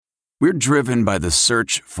We're driven by the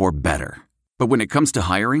search for better. But when it comes to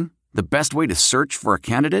hiring, the best way to search for a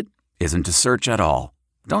candidate isn't to search at all.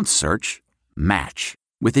 Don't search. Match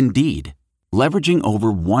with Indeed. Leveraging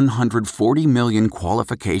over 140 million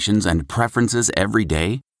qualifications and preferences every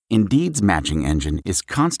day, Indeed's matching engine is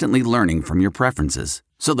constantly learning from your preferences.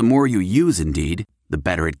 So the more you use Indeed, the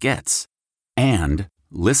better it gets. And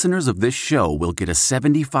listeners of this show will get a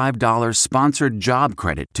 $75 sponsored job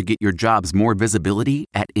credit to get your jobs more visibility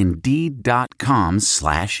at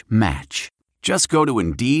Indeed.com/match. Just go to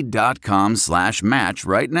Indeed.com/match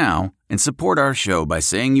right now and support our show by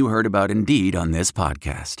saying you heard about Indeed on this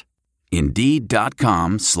podcast.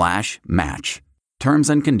 Indeed.com/match. Terms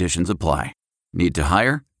and conditions apply. Need to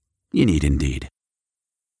hire? You need Indeed.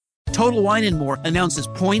 Total Wine & More announces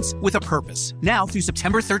points with a purpose. Now through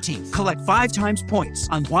September 13th, collect 5 times points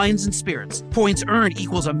on wines and spirits. Points earned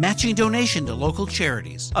equals a matching donation to local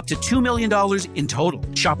charities. Up to $2 million in total.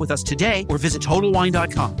 Shop with us today or visit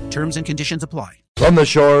TotalWine.com. Terms and conditions apply. From the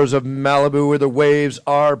shores of Malibu where the waves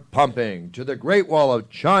are pumping, to the Great Wall of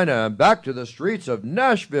China, and back to the streets of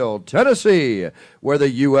Nashville, Tennessee, where the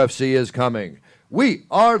UFC is coming. We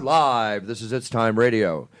are live. This is It's Time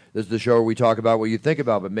Radio. This is the show where we talk about what you think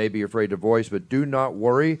about but may be afraid to voice, but do not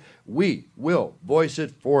worry. We will voice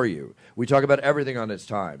it for you. We talk about everything on It's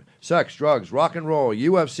Time. Sex, drugs, rock and roll,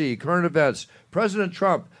 UFC, current events, President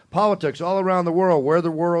Trump, politics all around the world. Where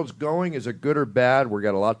the world's going, is it good or bad? We've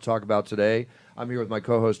got a lot to talk about today. I'm here with my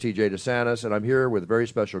co-host, TJ DeSantis, and I'm here with a very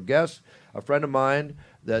special guest, a friend of mine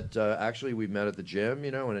that actually we met at the gym,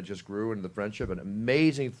 and it just grew into the friendship. An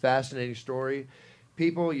amazing, fascinating story.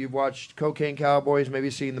 People, you've watched Cocaine Cowboys, maybe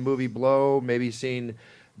seen the movie Blow, maybe seen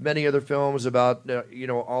many other films about,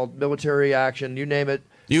 all military action, you name it.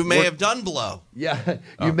 You may have done Blow. Yeah,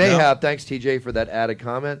 you may have. Thanks, TJ, for that added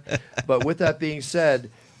comment. But with that being said,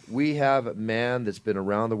 we have a man that's been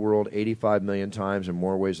around the world 85 million times in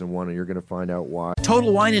more ways than one, and you're going to find out why.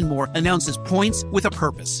 Total Wine & More announces points with a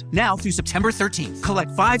purpose. Now through September 13th,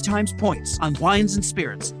 collect 5 times points on wines and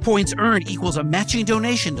spirits. Points earned equals a matching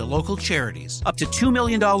donation to local charities. Up to $2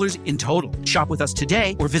 million in total. Shop with us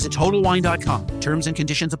today or visit TotalWine.com. Terms and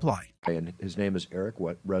conditions apply. And his name is Eric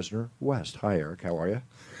Resner West. Hi, Eric. How are you?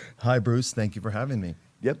 Hi, Bruce. Thank you for having me.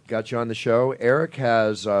 Yep, got you on the show. Eric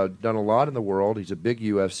has done a lot in the world. He's a big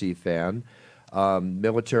UFC fan,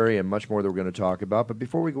 military, and much more that we're going to talk about. But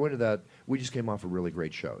before we go into that, we just came off a really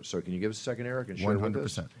great show. So can you give us a second, Eric, and share with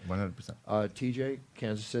us? 100%. TJ,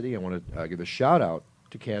 Kansas City, I want to give a shout-out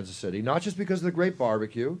to Kansas City, not just because of the great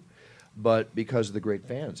barbecue, but because of the great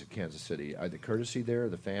fans at Kansas City. The courtesy there,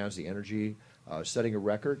 the fans, the energy, setting a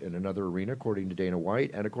record in another arena, according to Dana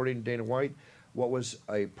White. And according to Dana White, what was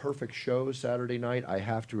a perfect show Saturday night. I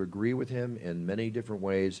have to agree with him in many different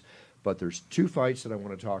ways, but there's 2 fights that I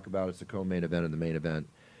want to talk about. It's the co-main event and the main event,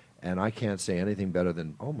 and I can't say anything better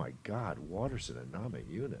than, oh my God, Waterson and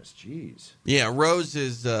Namajunas. Jeez. Yeah, Rose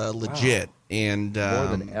is legit. Wow. And more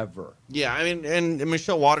than ever. Yeah, I mean, and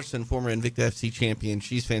Michelle Waterson, former Invicta FC champion,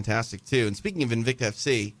 she's fantastic too. And speaking of Invicta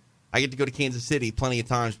FC, I get to go to Kansas City plenty of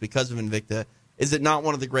times because of Invicta. Is it not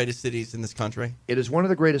one of the greatest cities in this country? It is one of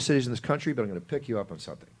the greatest cities in this country, but I'm going to pick you up on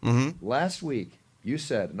something. Mm-hmm. Last week, you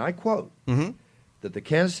said, and I quote, that the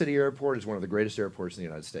Kansas City airport is one of the greatest airports in the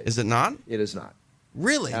United States. Is it not? It is not.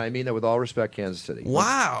 Really? And I mean that with all respect, Kansas City.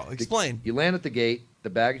 Wow. Explain. You land at the gate, the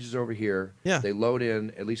baggage is over here. Yeah. They load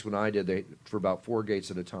in, at least when I did, for about 4 gates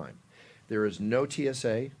at a time. There is no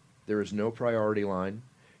TSA. There is no priority line.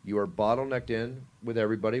 You are bottlenecked in with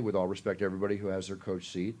everybody, with all respect to everybody who has their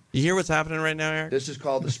coach seat. You hear what's happening right now, Eric? This is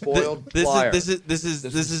called the spoiled flyer. This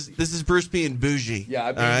is Bruce being bougie. Yeah,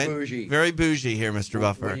 I'm being bougie. Very bougie here, Mr.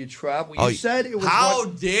 Buffer. When you travel, you said it was. How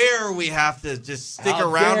dare we have to just stick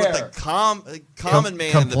around with the common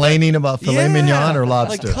man? Complaining about filet mignon or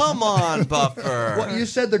lobster. Like, come on, Buffer. What you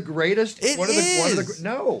said, the greatest. It is.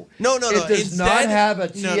 No. It does not have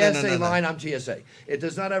a TSA line. I'm TSA. It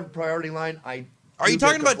does not have a priority line. Are you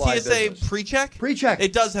talking about TSA business. pre-check? Pre-check.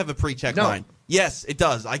 It does have a pre-check line. Yes, it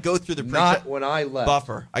does. I go through the pre-check. Not when I left.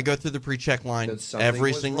 Buffer. I go through the pre-check line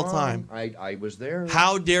every single time. I was there.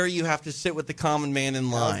 How dare you have to sit with the common man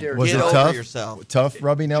in line? Was Get it over tough? yourself. Tough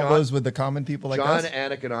rubbing elbows with the common people like us? John,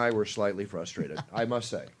 Anik, and I were slightly frustrated, I must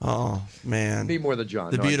say. Oh, man. Me more than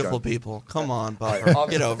John. The beautiful people. Come on, Buffer.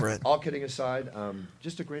 Get over it. All kidding aside,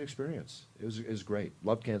 just a great experience. It was great.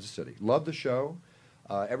 Loved Kansas City. Loved the show.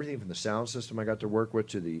 Everything from the sound system I got to work with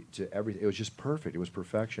to everything. It was just perfect. It was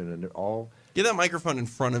perfection, and it all. Get that microphone in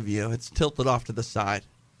front of you. It's tilted off to the side.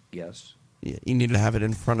 Yes. You need to have it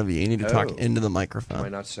in front of you. You need to talk into the microphone. Am I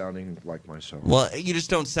not sounding like myself? Well, you just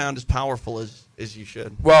don't sound as powerful as you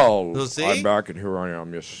should. Well, So, see? I'm back, and here I am,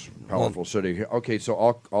 this powerful city. Okay, so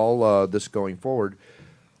all this going forward,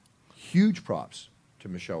 huge props to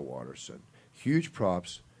Michelle Waterson. Huge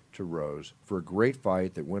props to Rose for a great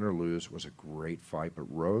fight. That win or lose was a great fight. But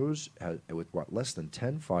Rose, with less than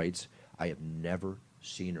 10 fights, I have never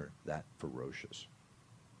seen her that ferocious.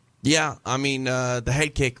 Yeah, I mean, the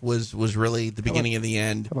head kick was really the beginning of the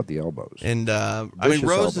end. How about the elbows? And I mean,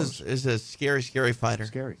 Rose is a scary fighter.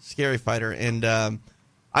 Scary fighter. And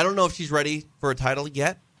I don't know if she's ready for a title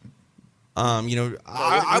yet. You're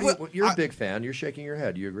a big fan. You're shaking your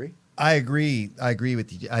head. Do you agree? I agree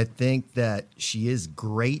with you. I think that she is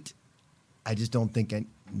great. I just don't think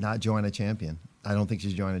not Joanna Champion. I don't think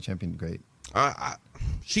she's Joanna Champion great.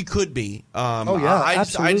 She could be. Absolutely.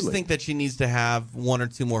 I just think that she needs to have one or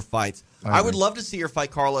two more fights. I would love to see her fight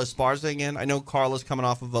Carla Esparza again. I know Carla's coming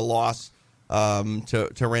off of a loss to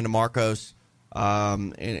Randa Marcos.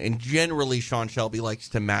 And generally, Sean Shelby likes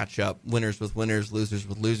to match up winners with winners, losers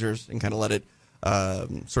with losers, and kind of let it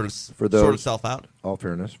sort of self out. All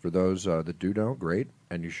fairness, for those that do know, great,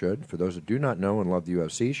 and you should. For those that do not know and love the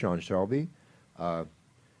UFC, Sean Shelby.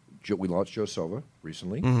 We lost Joe Silva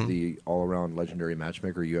recently, the all-around legendary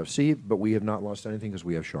matchmaker UFC, but we have not lost anything because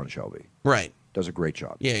we have Sean Shelby. Right. Does a great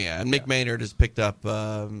job. Yeah. And Nick Maynard has picked up,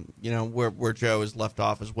 where Joe has left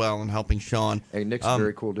off as well and helping Sean. Hey, Nick's a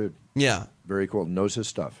very cool dude. Yeah. Very cool. Knows his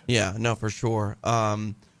stuff. Yeah, no, for sure.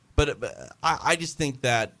 But I just think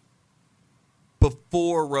that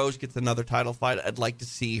before Rose gets another title fight, I'd like to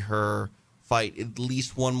see her fight at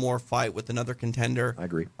least one more fight with another contender. I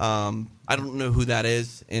agree. I don't know who that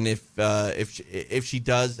is, and if she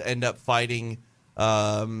does end up fighting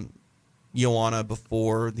Joanna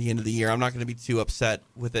before the end of the year, I'm not going to be too upset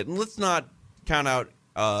with it. And let's not count out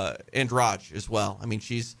Andrade as well. I mean,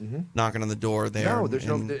 she's knocking on the door there. No, there's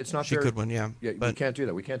no. It's not. She could win. Yeah, we can't do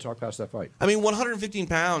that. We can't talk past that fight. I mean, 115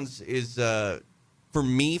 pounds is for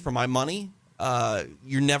me, for my money.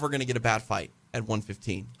 You're never going to get a bad fight at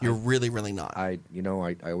 115. You're really, really not. I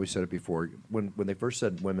always said it before. When they first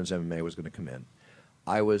said women's MMA was going to come in,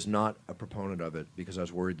 I was not a proponent of it because I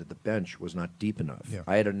was worried that the bench was not deep enough. Yeah.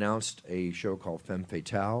 I had announced a show called Femme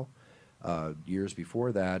Fatale years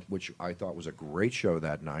before that, which I thought was a great show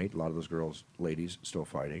that night. A lot of those ladies still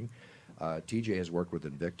fighting. TJ has worked with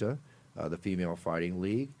Invicta, the female fighting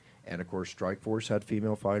league. And, of course, Strikeforce had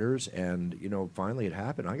female fighters. And, finally it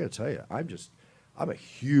happened. I got to tell you, I'm a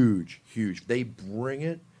huge. They bring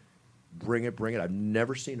it. I've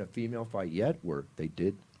never seen a female fight yet where they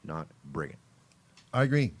did not bring it. I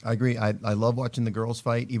agree. I love watching the girls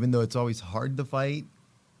fight, even though it's always hard to fight.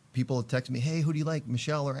 People text me, "Hey, who do you like,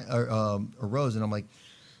 Michelle or Rose?" And I'm like,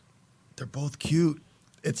 they're both cute.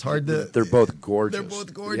 It's hard to. They're both gorgeous. They're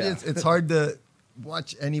both gorgeous. Yeah. It's hard to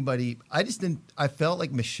watch anybody. I felt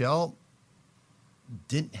like Michelle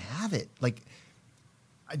didn't have it. Like,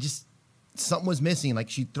 something was missing. Like,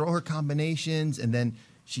 she'd throw her combinations and then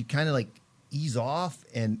she'd kind of like ease off.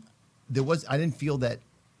 And I didn't feel that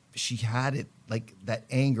she had it, like that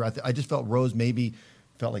anger. I just felt Rose maybe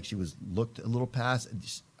felt like she was looked a little past.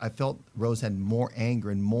 I felt Rose had more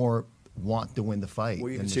anger and more want to win the fight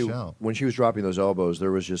well, you than can Michelle. See, when she was dropping those elbows,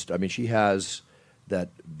 there was she has that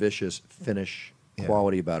vicious finish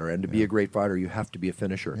quality about her. And to be a great fighter, you have to be a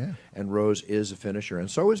finisher. Yeah. And Rose is a finisher,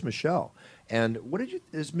 and so is Michelle. And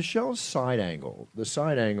is Michelle's side angle, the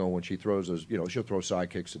side angle when she throws those, she'll throw side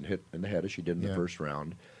kicks and hit in the head as she did in the first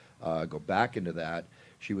round, go back into that.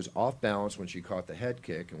 She was off balance when she caught the head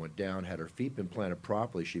kick and went down. Had her feet been planted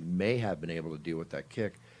properly, she may have been able to deal with that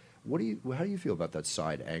kick. How do you feel about that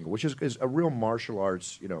side angle, which is a real martial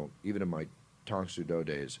arts, even in my Tang Soo Do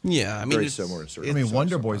days. Yeah, I mean, very similar in certain.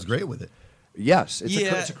 Wonder Boy's great with it. Yes,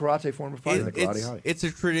 it's a karate form of fighting, the karate high. It's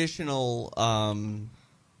a traditional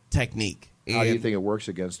technique. How do you think it works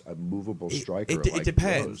against a movable striker? It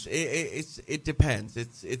depends. It depends.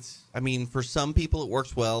 It's. I mean, for some people it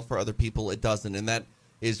works well. For other people it doesn't, and that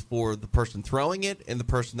is for the person throwing it and the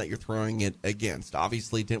person that you're throwing it against.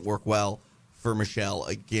 Obviously, it didn't work well for Michelle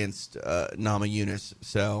against Nama Yunus.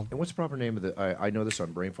 So, and what's the proper name of the? I know this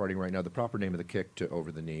on brain farting right now. The proper name of the kick to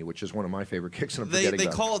over the knee, which is one of my favorite kicks. And I'm forgetting they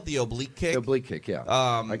call it the oblique kick. The oblique kick, yeah.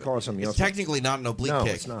 I call it something else. It's technically not an oblique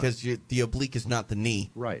kick it's not. because the oblique is not the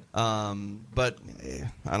knee. Right. But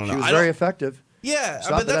I don't know. She was very effective. Yeah,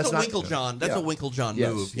 but that's a Winklejohn. That's a Winklejohn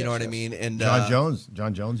move. You know what I mean? And John Jones.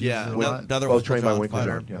 Yeah, uses it a lot. another both trained by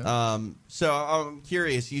Winklejohn Winklejohn. fighter. So I'm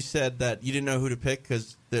curious. You said that you didn't know who to pick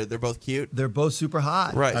because they're both cute. They're both super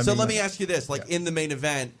hot. Right. I So mean, let me ask you this: in the main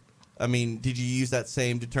event, I mean, did you use that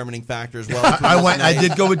same determining factor as well? I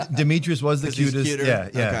did go with Demetrius was the 'Cause he's cutest. cuter? Yeah.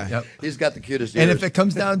 Okay. Yep. He's got the cutest And ears. if it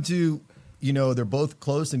comes down to, they're both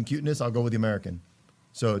close in cuteness, I'll go with the American.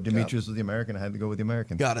 So Demetrius was the American. I had to go with the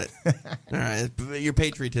American. Got it. All right. Your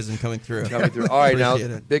patriotism coming through. Coming through. All right, now,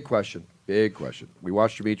 Appreciate it. big question. Big question. We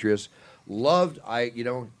watched Demetrius. Loved, I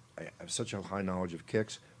have such a high knowledge of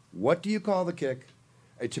kicks. What do you call the kick?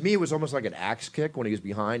 To me, it was almost like an axe kick. When he was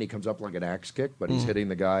behind, he comes up like an axe kick, but he's hitting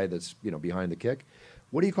the guy that's behind the kick.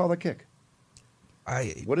 What do you call the kick?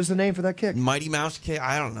 What is the name for that kick? Mighty Mouse kick?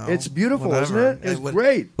 I don't know. It's beautiful, Whatever. isn't it? It's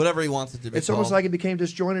great. Whatever he wants it to be. It's almost like it became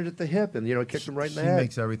disjointed at the hip, and it kicked him right in the He head.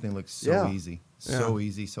 makes everything look so easy. So Yeah.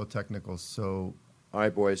 easy, so technical, so... All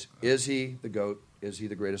right, boys. Is he the GOAT? Is he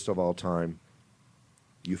the greatest of all time?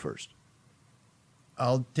 You first.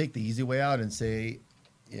 I'll take the easy way out and say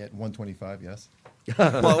at 125, yes.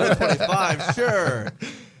 Well, 125,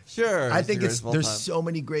 sure. I He's the think greatest of all there's time. so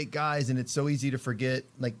many great guys, and it's so easy to forget.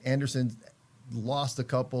 Like Anderson lost a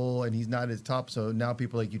couple, and he's not at his top, so now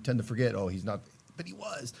people you tend to forget. Oh, he's not, but he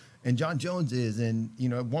was. And John Jones is, and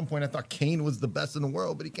at one point I thought Kane was the best in the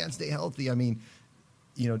world, but he can't stay healthy. I mean,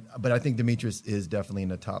 but I think Demetrius is definitely in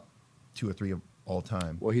the top 2 or 3 of all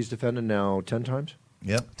time. Well, he's defended now 10 times.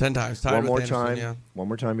 Yep. 10 times. Tied One with more Anderson, time. Yeah. One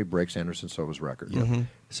more time, he breaks Anderson Silva's record.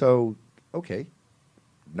 So, okay,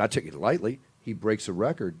 not taking it lightly. He breaks a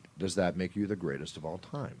record. Does that make you the greatest of all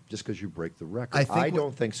time? Just because you break the record? I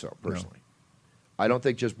don't think so, personally. I don't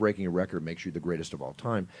think just breaking a record makes you the greatest of all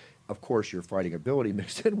time. Of course, your fighting ability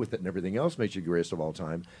mixed in with it and everything else makes you the greatest of all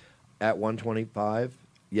time. At 125,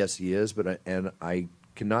 yes, he is. And I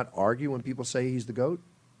cannot argue when people say he's the GOAT.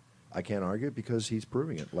 I can't argue it because he's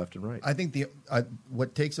proving it left and right. I think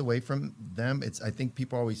what takes away from them, I think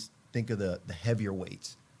people always think of the heavier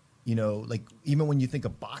weights. Like even when you think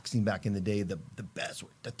of boxing back in the day, the best,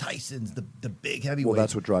 the Tysons, the big heavyweights. Well,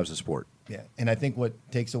 that's what drives the sport. Yeah, and I think what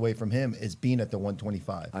takes away from him is being at the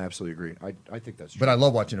 125. I absolutely agree. I think that's true. But I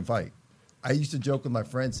love watching him fight. I used to joke with my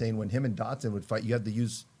friends saying when him and Dotson would fight, you had to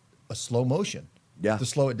use a slow motion to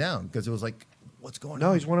slow it down because it was like, what's going on?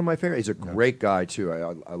 No, he's one of my favorites. He's a great guy too.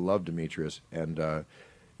 I love Demetrius, and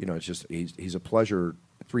it's just he's a pleasure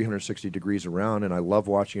 360 degrees around, and I love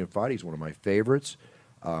watching him fight. He's one of my favorites.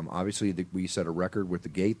 Obviously, we set a record with the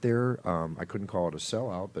gate there. I couldn't call it a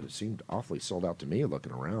sellout, but it seemed awfully sold out to me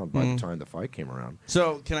looking around by the time the fight came around.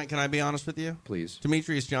 So can I be honest with you? Please.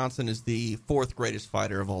 Demetrius Johnson is the 4th greatest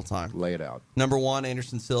fighter of all time. Lay it out. Number 1,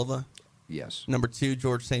 Anderson Silva. Yes. Number 2,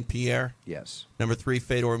 George St. Pierre. Yes. Number 3,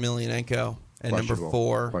 Fedor Emelianenko. And number Questionable.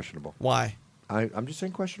 4. Questionable. Why? I'm just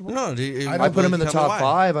saying questionable. No, I put him in the top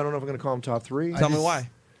 5. I don't know if I'm going to call him top 3. Tell me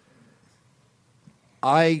why.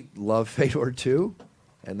 I love Fedor too,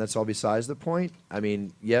 and that's all besides the point. I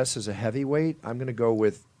mean, yes, as a heavyweight, I'm going to go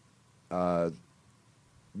with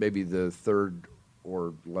maybe the 3rd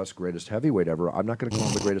or less greatest heavyweight ever. I'm not going to call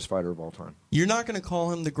him the greatest fighter of all time. You're not going to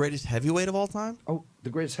call him the greatest heavyweight of all time? Oh, the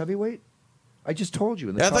greatest heavyweight? I just told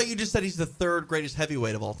you. I thought you just said he's the 3rd greatest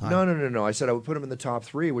heavyweight of all time. No. I said I would put him in the top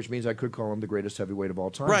 3, which means I could call him the greatest heavyweight of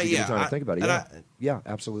all time. Right, If you give yeah. me time to think about it. and Yeah,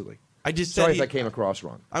 absolutely. I just said Sorry if that came across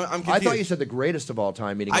wrong. I'm I confused. thought you said the greatest of all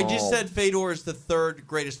time, meaning I all. just said Fedor is the 3rd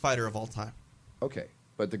greatest fighter of all time. Okay,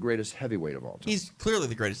 but the greatest heavyweight of all time. He's clearly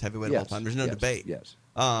the greatest heavyweight of all time. There's no debate. Yes.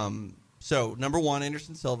 So, number 1,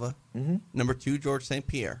 Anderson Silva. Mm-hmm. Number 2, George St.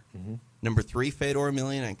 Pierre. Number 3, Fedor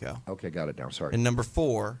Emelianenko. Okay, got it now. Sorry. And number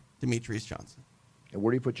 4, Demetrius Johnson. And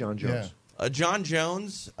where do you put John Jones? John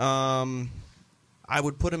Jones, I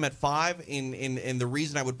would put him at 5. And the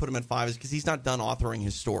reason I would put him at 5 is because he's not done authoring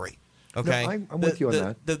his story. Okay, No, I'm with you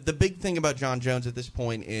on that. The big thing about John Jones at this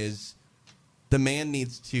point is the man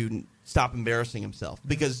needs to stop embarrassing himself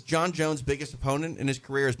because John Jones' biggest opponent in his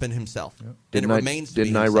career has been himself, and it remains to be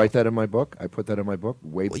Didn't I himself. write that in my book? I put that in my book.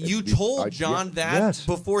 Well, you told John that yes.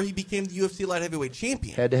 before he became the UFC light heavyweight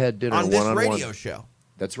champion. Head-to-head dinner, on this one-on-one. radio show.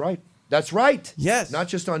 That's right. That's right. Yes. Not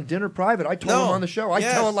just on dinner private. I told No. him on the show. I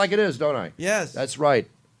Yes. tell it like it is, don't I? Yes. That's right.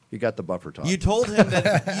 You got the buffer talk. You told him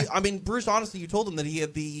that. Bruce, honestly, you told him that he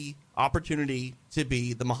had the opportunity to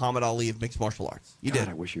be the Muhammad Ali of mixed martial arts. You God, did.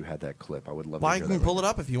 I wish you had that clip. I would love Well, to I hear can that pull right it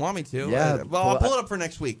up if you want me to. Yeah, I'll pull it up for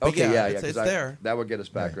next week. But Okay, yeah, it's 'cause there. That would get us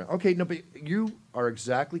background. Okay, no, but you are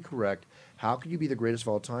exactly correct. How can you be the greatest of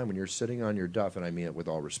all time when you're sitting on your duff? And I mean it with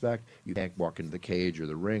all respect. You can't walk into the cage or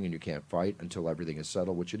the ring, and you can't fight until everything is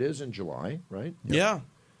settled, which it is in July, right? Yeah.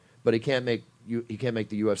 But he can't make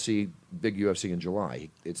the UFC big UFC in July.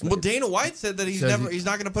 Well, Dana White said that he's Says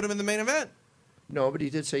not going to put him in the main event. No, but he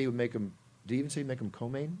did say he would make him. Did he even say make him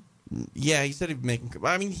co-main? Yeah, he said he'd make him.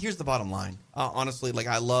 I mean, here's the bottom line. Honestly, like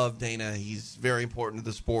I love Dana. He's very important to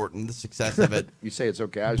the sport and the success of it. You say it's so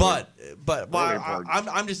casual. But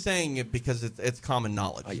I'm just saying it because it's common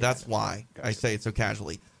knowledge. Yeah, That's why I say it so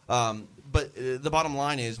casually. But the bottom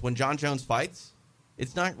line is when John Jones fights,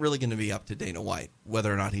 it's not really going to be up to Dana White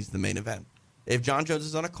whether or not he's the main event. If John Jones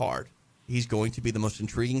is on a card, he's going to be the most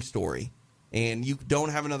intriguing story. And you don't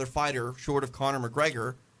have another fighter short of Conor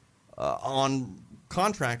McGregor on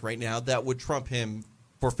contract right now that would trump him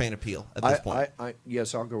for fan appeal at this point.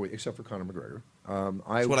 Yes, I'll go with except for Conor McGregor.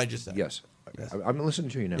 That's what I just said. Yes. I'm listening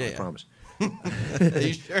to you now. I promise. Are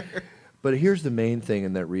you sure? But here's the main thing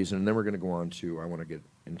in that reason, and then we're going to go on to I want to get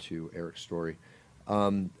into Eric's story.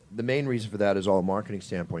 The main reason for that is all a marketing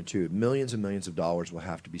standpoint too. Millions and millions of dollars will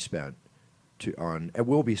have to be spent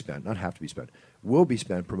will be spent, not have to be spent, will be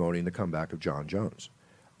spent promoting the comeback of John Jones.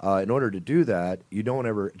 In order to do that, you don't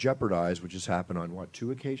ever jeopardize, which has happened on,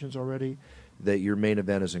 2 occasions already, that your main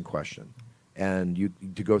event is in question. And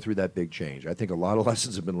to go through that big change. I think a lot of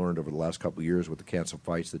lessons have been learned over the last couple of years with the canceled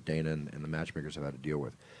fights that Dana and the matchmakers have had to deal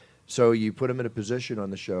with. So you put him in a position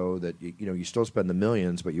on the show that, you still spend the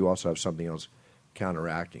millions, but you also have something else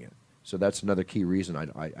counteracting it. So that's another key reason,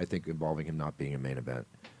 I think, involving him not being a main event.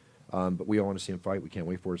 But we all want to see him fight. We can't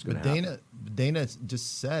wait for it's going to happen. Dana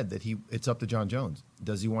just said that it's up to John Jones.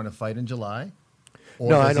 Does he want to fight in July, or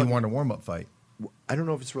No, does he want a warm-up fight? I don't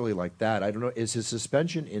know if it's really like that. I don't know. Is his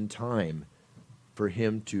suspension in time for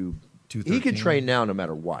him to? He can train now no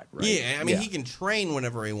matter what, right? Yeah, I mean, he can train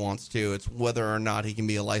whenever he wants to. It's whether or not he can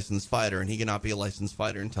be a licensed fighter, and he cannot be a licensed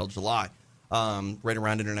fighter until July. Right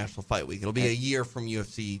around International Fight Week. It'll be a year from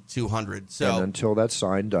UFC 200. So and until that's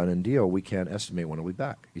signed, done, and deal, we can't estimate when he'll be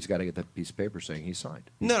back. He's got to get that piece of paper saying he's signed.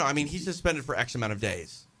 No, I mean, he's suspended for X amount of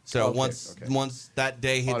days. So once that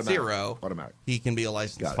day hits zero, he can be a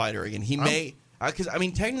licensed fighter again. He may, because I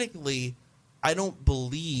mean, technically, I don't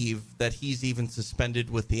believe that he's even suspended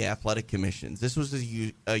with the athletic commissions. This was a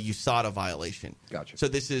USADA violation. Gotcha. So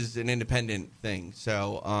this is an independent thing.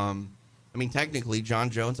 So, I mean, technically, John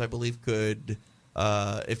Jones, I believe, could,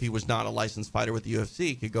 if he was not a licensed fighter with the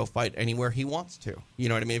UFC, could go fight anywhere he wants to. You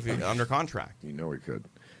know what I mean? If he's under contract. You know he could.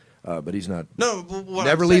 But he's not. No,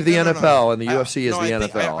 never leave the NFL, and the UFC is the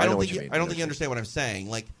NFL. I know what you mean. I don't think you understand what I'm saying.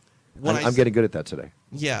 Like, I'm getting good at that today.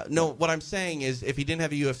 Yeah. No, what I'm saying is if he didn't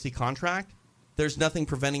have a UFC contract, there's nothing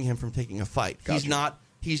preventing him from taking a fight. Gotcha.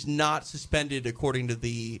 He's not suspended according to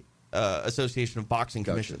the Association of Boxing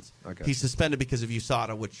Commissions. Okay. He's suspended because of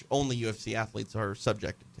USADA, which only UFC athletes are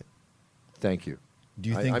subjected to. Thank you. Do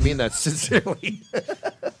you think? I mean that sincerely.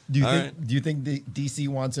 Do you think the DC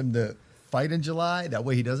wants him to fight in July? That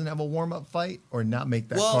way he doesn't have a warm up fight, or not make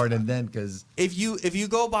that card and then because if you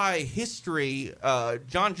go by history,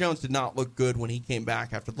 John Jones did not look good when he came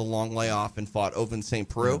back after the long layoff and fought Ovince St.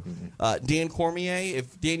 Preux. Dan Cormier,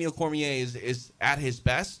 if Daniel Cormier is at his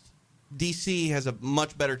best, DC has a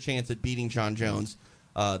much better chance at beating John Jones,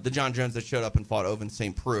 the John Jones that showed up and fought Ovince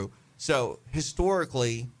St. Preux. So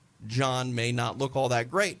historically, John may not look all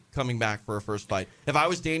that great coming back for a first fight. If I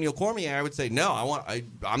was Daniel Cormier, I would say, no,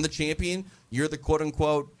 I'm the champion. You're the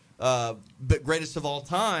quote-unquote greatest of all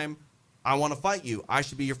time. I want to fight you. I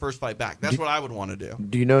should be your first fight back. That's what I would want to do.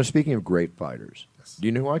 Do you know, speaking of great fighters, do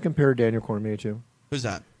you know who I compare Daniel Cormier to? Who's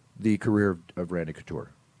that? The career of Randy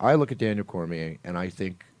Couture. I look at Daniel Cormier, and I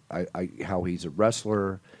think how he's a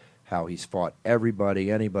wrestler, how he's fought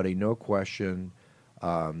everybody, anybody, no question.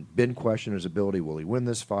 Been questioned his ability. Will he win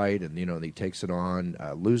this fight? And he takes it on,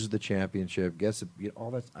 loses the championship, gets it,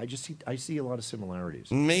 all that. I see a lot of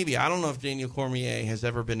similarities. Maybe I don't know if Daniel Cormier has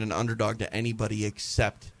ever been an underdog to anybody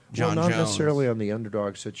except John Jones. Not Jones. necessarily on the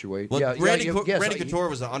underdog situation. Well, Randy Couture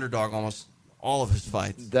was an underdog almost all of his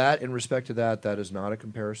fights. That, in respect to that is not a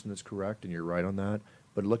comparison that's correct, and you're right on that.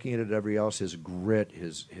 But looking at it, every else, his grit,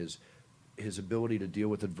 his ability to deal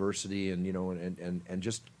with adversity, and and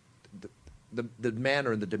just. The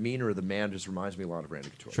manner and the demeanor of the man just reminds me a lot of Randy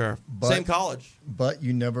Couture. Sure. Same college. But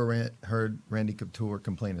you never heard Randy Couture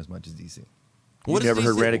complain as much as DC. You never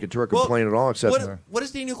heard Randy Couture complain at all, except what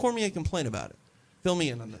does Daniel Cormier complain about it? Fill me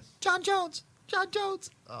in on this. John Jones.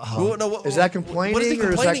 Is that complaining, what is he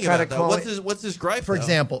or is that kind of calling? What's his gripe? For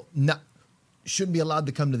example, shouldn't be allowed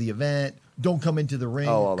to come to the event. Don't come into the ring.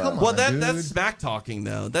 Come on, well, dude. that's smack talking,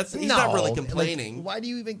 though. He's not really complaining. Like, why do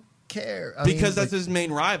you even care? Because that's his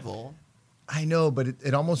main rival. I know, but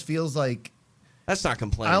it almost feels like that's not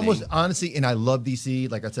complaining. I almost honestly, and I love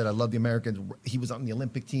DC. Like I said, I love the Americans. He was on the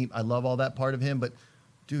Olympic team. I love all that part of him. But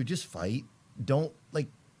dude, just fight. Don't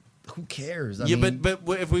who cares? I mean, but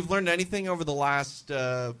if we've learned anything over the last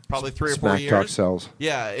probably 3 or 4 years, smack talk sells.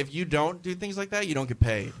 Yeah, if you don't do things like that, you don't get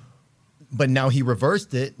paid. But now he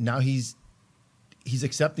reversed it. Now he's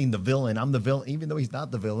accepting the villain. I'm the villain, even though he's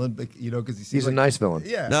not the villain. But, because he's a nice villain.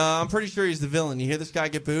 Yeah. No, I'm pretty sure he's the villain. You hear this guy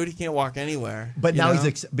get booed, he can't walk anywhere. But now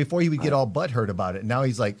he's before he would get all butthurt about it. Now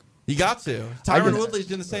he's like, you got to. Tyron Woodley's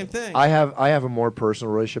doing the same thing. I have a more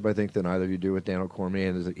personal relationship, I think, than either of you do with Daniel Cormier,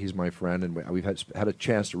 and he's my friend, and we've had a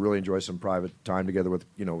chance to really enjoy some private time together with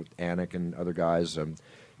Anik and other guys.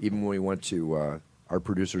 Even when we went to our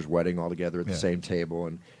producer's wedding all together at the same table,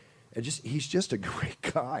 and he's just a great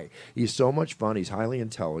guy. He's so much fun. He's highly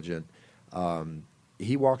intelligent.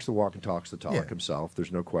 He walks the walk and talks the talk himself.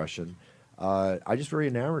 There's no question. I just very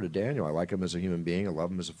enamored of Daniel. I like him as a human being. I love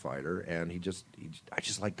him as a fighter, and I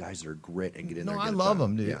just like guys that are grit and get in there. No, I love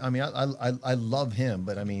him, dude. Yeah. I mean, I love him,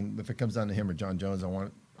 but I mean, if it comes down to him or John Jones,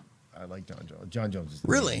 I like John Jones. John Jones is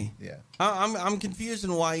really, yeah. I'm confused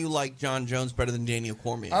in why you like John Jones better than Daniel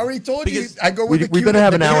Cormier. I already told you. I go with we're going to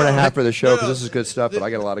have an hour and a half for the show because this is good stuff. But I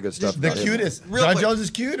got a lot of good stuff. The cutest. John Jones is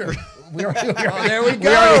cuter. There we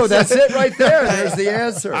go. That's it right there. There's the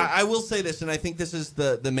answer. I will say this, and I think this is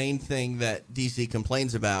the main thing that DC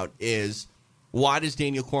complains about is why does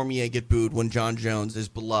Daniel Cormier get booed when John Jones is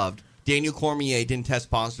beloved? Daniel Cormier didn't test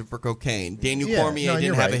positive for cocaine. Daniel Cormier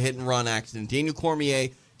didn't have a hit and run accident. Daniel Cormier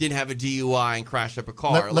didn't have a DUI and crashed up a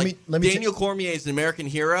car. Daniel Cormier is an American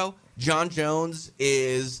hero. John Jones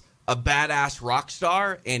is a badass rock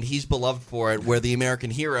star, and he's beloved for it, where the American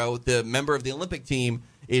hero, the member of the Olympic team,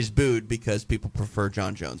 is booed because people prefer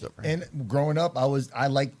John Jones over him. And growing up, I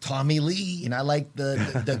liked Tommy Lee, and I liked the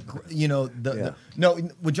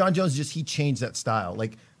with John Jones, he changed that style.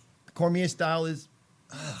 Like Cormier's style is,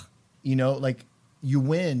 like you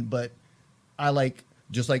win, but I like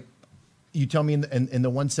just like you tell me in the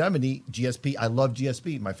 170 GSP. I love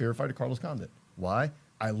GSP. My favorite fighter, Carlos Condit. Why?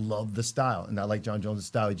 I love the style, and I like John Jones'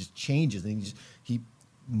 style. He just changes, and he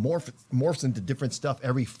morphs into different stuff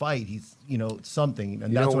every fight. He's something,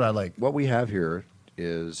 and that's what I like. What we have here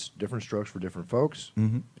is different strokes for different folks.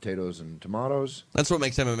 Potatoes and tomatoes. That's what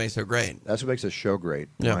makes MMA so great. That's what makes this show great,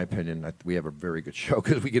 in my opinion. We have a very good show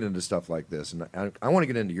because we get into stuff like this, and I want to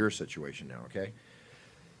get into your situation now. Okay,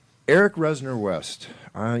 Eric Resner West.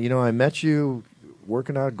 I met you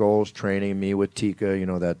working out goals, training me with Tika.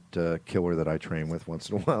 That killer that I train with once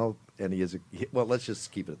in a while. And he is let's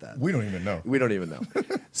just keep it at that. We don't even know. We don't even know.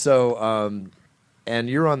 So, and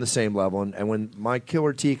you're on the same level. And when my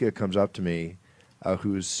killer Tika comes up to me,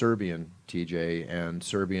 who's Serbian, TJ, and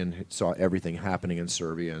Serbian saw everything happening in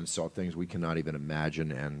Serbia and saw things we cannot even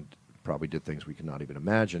imagine and probably did things we cannot even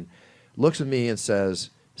imagine, looks at me and says,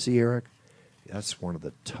 "See, Eric, that's one of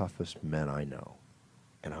the toughest men I know."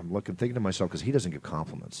 And I'm thinking to myself, because he doesn't give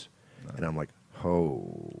compliments. No. And I'm like,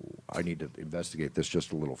 I need to investigate this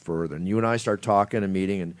just a little further. And you and I start talking and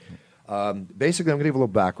meeting. And basically, I'm going to give a little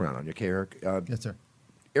background on you, okay, Eric? Yes, sir.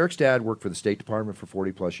 Eric's dad worked for the State Department for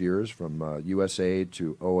 40-plus years, from USAID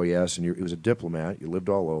to OAS, and he was a diplomat. You lived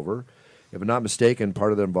all over. If I'm not mistaken,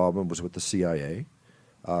 part of the involvement was with the CIA.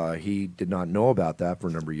 He did not know about that for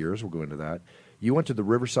a number of years. We'll go into that. You went to the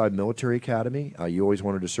Riverside Military Academy. You always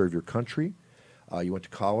wanted to serve your country. You went to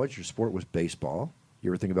college. Your sport was baseball. You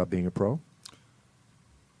ever think about being a pro?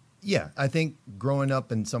 Yeah, I think growing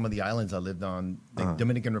up in some of the islands I lived on, like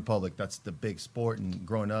Dominican Republic, that's the big sport. And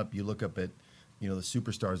growing up, you look up at, the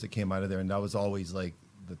superstars that came out of there, and that was always like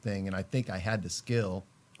the thing. And I think I had the skill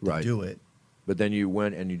to do it. But then you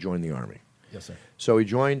went and you joined the Army. Yes, sir. So he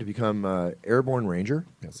joined to become Airborne Ranger.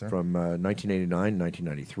 Yes, sir. From 1989 to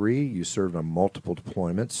 1993. You served on multiple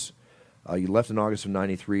deployments. You left in August of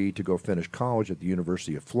 93 to go finish college at the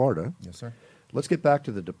University of Florida. Yes, sir. Let's get back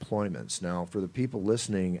to the deployments. Now, for the people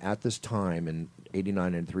listening at this time in 89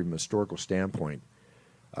 and 93 from a historical standpoint,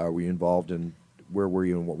 were you involved in, where were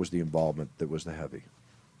you and what was the involvement that was the heavy?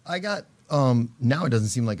 I got, now it doesn't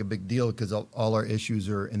seem like a big deal because all our issues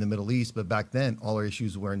are in the Middle East, but back then all our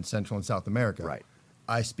issues were in Central and South America. Right.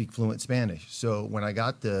 I speak fluent Spanish. So when I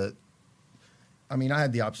got I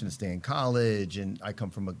had the option to stay in college, and I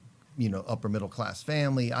come from a, upper middle class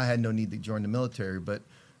family. I had no need to join the military, but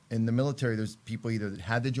in the military, there's people either that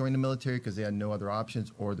had to join the military because they had no other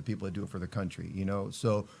options, or the people that do it for the country,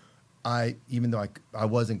 So even though I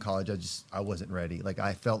was in college, I wasn't ready. Like,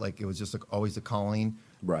 I felt like it was just always a calling.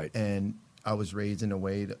 Right. And I was raised in a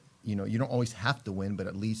way that, you don't always have to win, but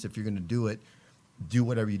at least if you're going to do it, do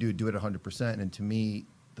whatever you do it 100%. And to me,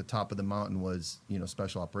 the top of the mountain was,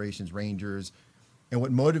 special operations, Rangers. And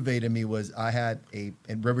what motivated me was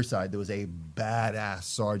in Riverside, there was a badass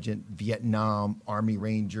sergeant, Vietnam, Army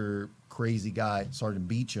Ranger, crazy guy, Sergeant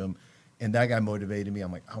Beecham. And that guy motivated me.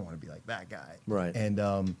 I'm like, I want to be like that guy. Right.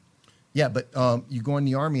 And Yeah, but you go in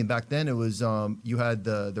the Army, and back then it was you had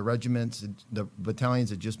the regiments, the battalions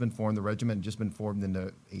had just been formed, the regiment had just been formed in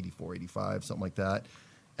the 84, 85, something like that,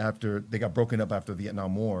 after they got broken up after the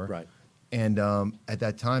Vietnam War. Right. And at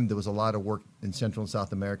that time, there was a lot of work in Central and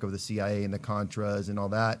South America with the CIA and the Contras and all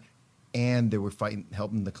that, and they were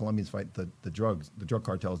helping the Colombians fight the drug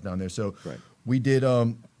cartels down there. So Right. we did,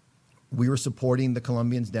 we were supporting the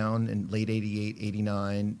Colombians down in late 88,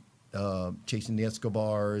 89, chasing the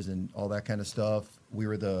Escobars and all that kind of stuff. We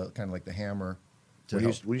were the kind of like the hammer.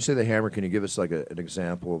 When you say the hammer, can you give us like an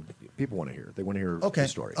example? People want to hear. They want to hear the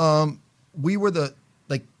story. We were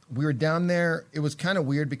we were down there. It was kind of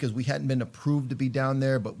weird because we hadn't been approved to be down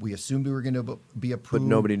there, but we assumed we were going to be approved. But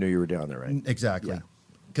nobody knew you were down there, right? Exactly. Yeah.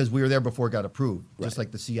 Because we were there before it got approved, Right. just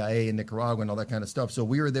like the CIA in Nicaragua and all that kind of stuff. So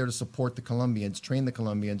we were there to support the Colombians, train the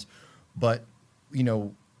Colombians. But, you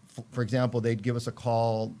know, for example, they'd give us a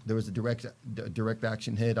call. There was a direct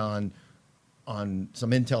action hit on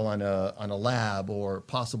some intel on a lab or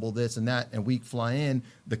possible this and that, and we'd fly in.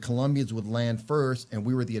 The Colombians would land first, and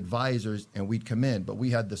we were the advisors, and we'd come in. But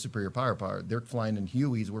we had the superior firepower. They're flying in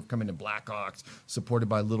Hueys. We're coming in Blackhawks, supported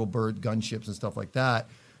by Little Bird gunships and stuff like that.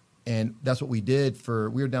 And that's what we did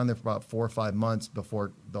we were down there for about 4 or 5 months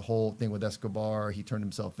before the whole thing with Escobar. He turned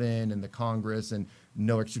himself in, and the Congress, and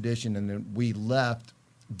no extradition. And then we left.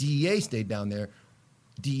 DEA stayed down there.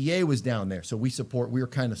 DEA was down there, so we were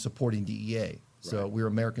kind of supporting DEA. So we were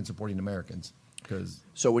Americans supporting Americans.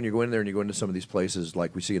 So when you go in there and you go into some of these places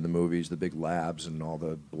like we see in the movies, the big labs and all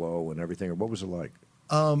the blow and everything, what was it like?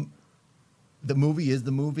 The movie is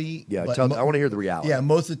the movie. Yeah, I want to hear the reality. Yeah,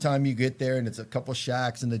 most of the time you get there and it's a couple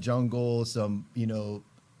shacks in the jungle. It's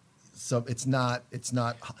not.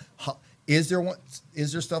 Is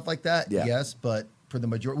there stuff like that? Yeah. Yes, but for the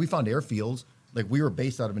majority, we found airfields. Like we were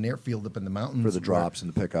based out of an airfield up in the mountains For the drops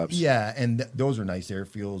and the pickups. Yeah, and those are nice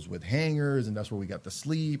airfields with hangars, and that's where we got to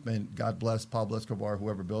sleep. And God bless Pablo Escobar,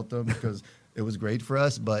 whoever built them, because it was great for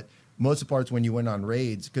us. But most of the parts when you went on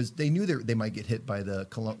raids, because they knew they might get hit by the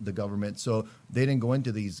government, so they didn't go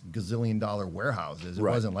into these gazillion-dollar warehouses. It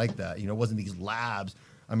wasn't like that. It wasn't these labs.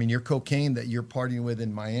 I mean, your cocaine that you're partying with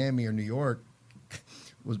in Miami or New York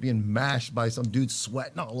was being mashed by some dude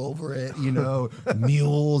sweating all over it,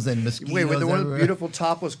 mules and mosquitoes. Wait, were there one everywhere. beautiful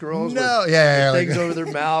topless girls No, with yeah, things like- over their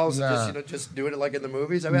mouths, Nah. and just doing it like in the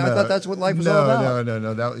movies? I mean, I thought that's what life was all about.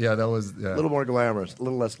 No. That was A little more glamorous, a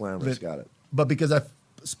little less glamorous. Got it. But because I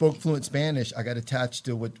spoke fluent Spanish, I got attached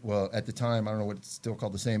to at the time, I don't know what it's still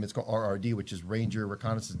called the same. It's called RRD, which is Ranger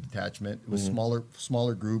Reconnaissance Detachment. It was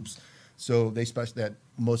smaller groups. So that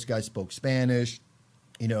most guys spoke Spanish,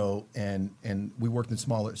 and we worked in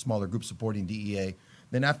smaller groups supporting DEA.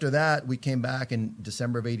 Then after that, we came back in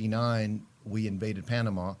December of '89. We invaded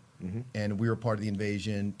Panama, and we were part of the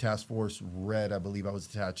invasion. Task Force Red, I believe I was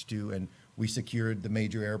attached to, and we secured the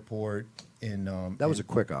major airport. That was a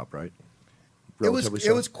quick op, right? It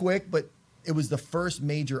Relatively was quick, but it was the first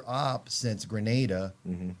major op since Grenada,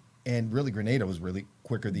 and really Grenada was really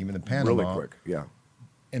quicker than even Panama. really quick. Yeah.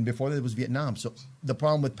 And before that, it was Vietnam. So the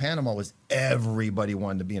problem with Panama was everybody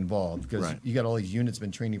wanted to be involved because Right. you got all these units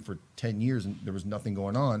been training for 10 years and there was nothing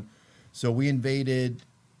going on. So we invaded.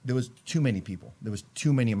 There was too many people. There was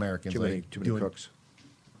too many Americans. Too many cooks.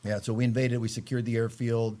 Yeah, so we invaded. We secured the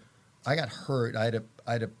airfield. I got hurt. I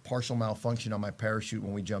had a partial malfunction on my parachute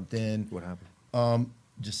when we jumped in. What happened?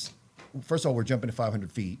 Just first of all, we're jumping to 500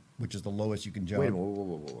 feet, which is the lowest you can jump. Wait a minute.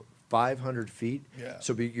 Whoa. 500 feet? Yeah.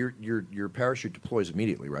 So your parachute deploys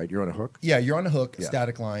immediately, right? You're on a hook? Yeah, you're on a hook, Yeah.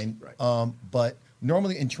 static line. Right. But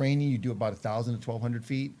normally in training, you do about 1,000 to 1,200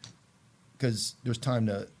 feet because there's time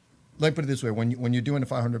to. Let me put it this way: when you're doing a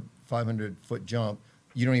 500 foot jump,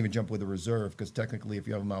 you don't even jump with a reserve because technically, if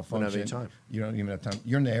you have a malfunction, have any time. you don't even have time.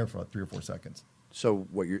 You're in the air for like 3 or 4 seconds. So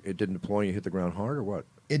it didn't deploy and you hit the ground hard or what?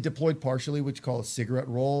 It deployed partially, which is called a cigarette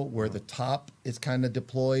roll, where the top is kind of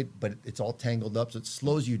deployed, but it's all tangled up, so it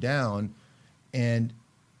slows you down. And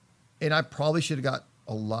I probably should have got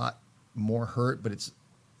a lot more hurt, but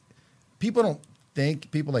people don't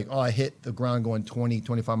think, people like, oh, I hit the ground going 20,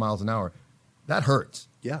 25 miles an hour. That hurts.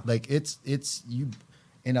 Yeah. Like it's you,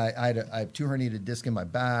 and I have 2 herniated discs in my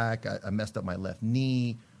back. I messed up my left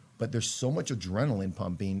knee, but there's so much adrenaline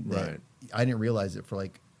pumping that Right. I didn't realize it for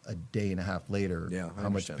like a day and a half later. Yeah, I how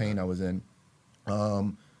much understand pain that. I was in.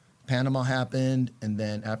 Panama happened, and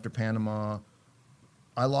then after Panama,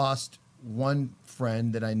 I lost one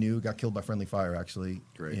friend that I knew got killed by friendly fire. Actually,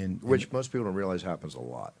 Great. Which most people don't realize happens a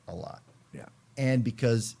lot. a lot. Yeah. And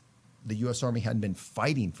because the U.S. Army hadn't been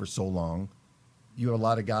fighting for so long, you had a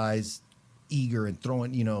lot of guys eager and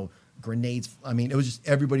throwing, grenades. I mean, it was just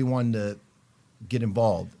everybody wanted to get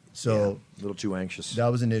involved. So a little too anxious. that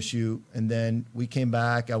was an issue. And then we came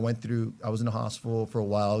back. I was in the hospital for a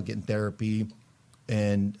while getting therapy.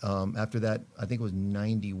 And after that, I think it was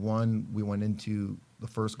 91, we went into the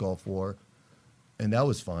first Gulf War. And that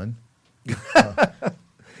was fun.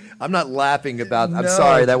 I'm not laughing about. I'm No.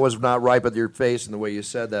 sorry, that was not right with your face and the way you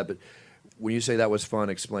said that. But when you say that was fun,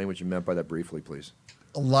 explain what you meant by that briefly, please.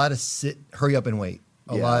 A lot of hurry up and wait.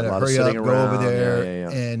 A Yeah, lot a of lot of hurry up, sitting go over around. there.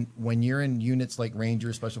 Yeah. And when you're in units like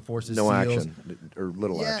Rangers, Special Forces, No SEALs, action or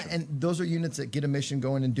little yeah, action. and those are units that get a mission,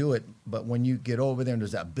 go in and do it. But when you get over there and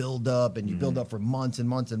there's that build up and you build up for months and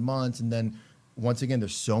months and months, and then once again,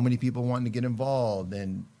 there's so many people wanting to get involved.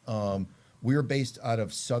 And we were based out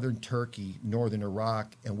of southern Turkey, northern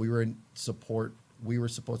Iraq, and we were in support. We were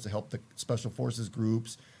supposed to help the Special Forces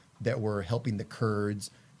groups that were helping the Kurds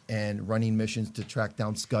and running missions to track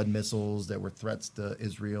down Scud missiles that were threats to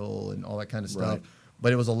Israel and all that kind of stuff. Right.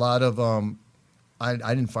 But it was a lot of I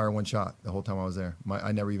didn't fire one shot the whole time I was there.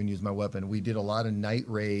 I never even used my weapon. We did a lot of night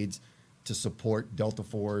raids to support Delta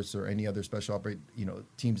Force or any other special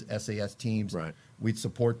teams, SAS teams. Right. We'd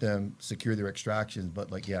support them, secure their extractions.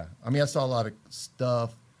 But I saw a lot of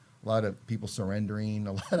stuff, a lot of people surrendering,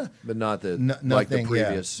 a lot of But not the nothing, like the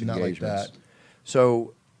previous not like engagements. that.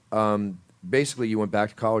 So basically, you went back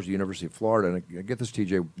to college, the University of Florida, and I get this,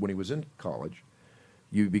 TJ. When he was in college,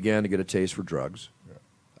 you began to get a taste for drugs.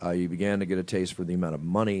 Yeah. You began to get a taste for the amount of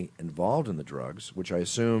money involved in the drugs, which I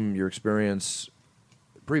assume your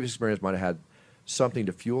previous experience might have had something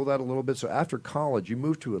to fuel that a little bit. So after college, you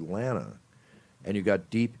moved to Atlanta, and you got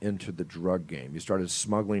deep into the drug game. You started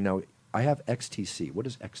smuggling. Now, I have XTC. What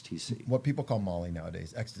is XTC? What people call Molly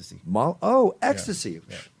nowadays, ecstasy. Ecstasy.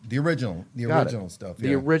 Yeah. The original stuff.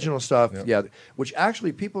 The original stuff, yeah. Which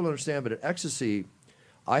actually people don't understand, but at ecstasy,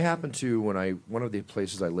 I happen to, one of the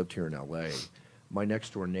places I lived here in L.A., my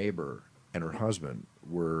next door neighbor and her husband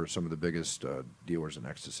were some of the biggest dealers in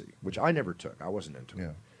ecstasy, which I never took. I wasn't into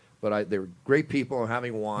it. But they were great people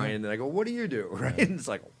having wine, and I go, what do you do? Right? And it's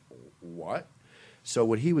like, what? So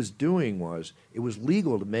what he was doing was, it was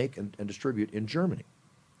legal to make and distribute in Germany.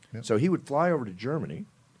 Yep. So he would fly over to Germany,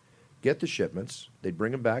 get the shipments, they'd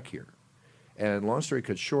bring them back here. And long story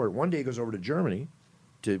cut short, one day he goes over to Germany,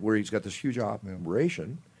 to where he's got this huge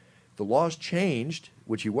operation. The laws changed,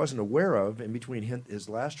 which he wasn't aware of, in between his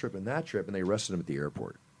last trip and that trip, and they arrested him at the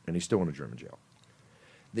airport. And he's still in a German jail.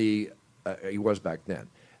 He was back then.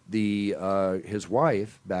 His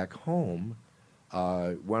wife back home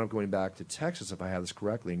wound up going back to Texas, if I have this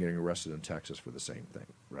correctly, and getting arrested in Texas for the same thing,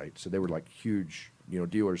 right? So they were like huge,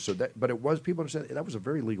 dealers. So but it was, people understand, that was a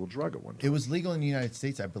very legal drug at one time. It was legal in the United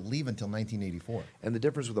States, I believe, until 1984. And the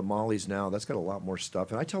difference with the Mollies now, that's got a lot more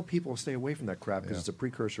stuff. And I tell people to stay away from that crap because it's a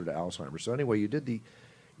precursor to Alzheimer's. So anyway, you did the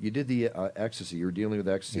ecstasy. You were dealing with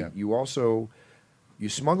ecstasy. Yeah. You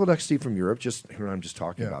smuggled ecstasy from Europe. I'm just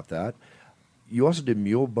talking about that. You also did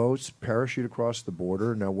mule boats, parachute across the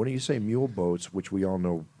border. Now, when you say mule boats, which we all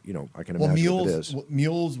know, I can imagine what it is.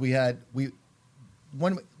 Mules,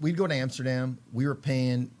 when we'd go to Amsterdam, we were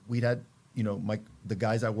paying, the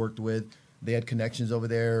guys I worked with, they had connections over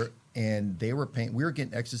there, and we were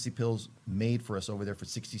getting ecstasy pills made for us over there for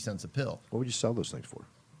 60 cents a pill. What would you sell those things for?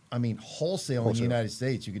 Wholesale in the United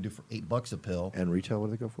States, you could do for $8 a pill. And retail, what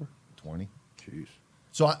do they go for? 20. Jeez.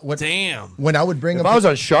 So damn. When I would bring if I was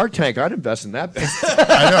on Shark Tank, I'd invest in that.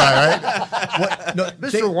 I know, right?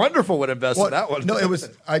 Mr. Wonderful would invest in that one. No,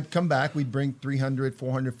 I'd come back, we'd bring 300,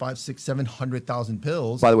 400, 500, 600, 700,000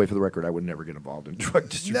 pills. By the way, for the record, I would never get involved in drug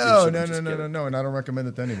distribution. No, and I don't recommend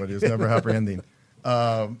it to anybody. It's never happy ending.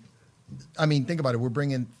 Think about it. We're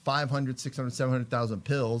bringing 500, 600, 700,000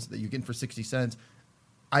 pills that you get for 60 cents.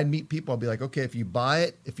 I'd meet people. I'd be like, okay, if you buy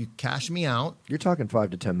it, if you cash me out. You're talking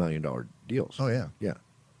 $5 to $10 million deals. Oh, yeah. Yeah.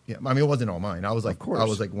 Yeah. It wasn't all mine. I was like, of course. I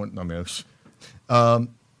was like,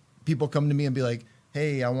 people come to me and be like,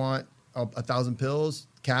 hey, I want 1,000 pills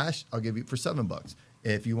cash. I'll give you for $7.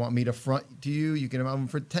 If you want me to front to you, you can have them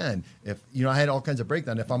for 10. If I had all kinds of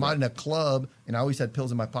breakdown. If I'm out in a club and I always had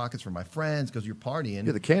pills in my pockets for my friends because you're partying.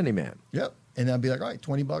 You're the candy man. Yep. And I'd be like, all right,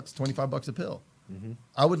 $20, $25 a pill. Mm-hmm.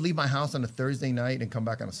 I would leave my house on a Thursday night and come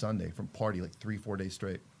back on a Sunday from party like 3-4 days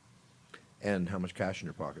straight. And how much cash in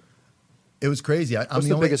your pocket? It was crazy. What's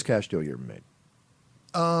the biggest cash deal you ever made?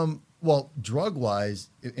 Well, drug-wise,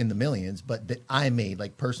 in the millions, but that I made,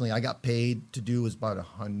 like personally, I got paid to do was about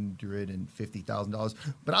 $150,000.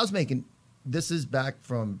 But I was making, this is back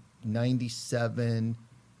from 97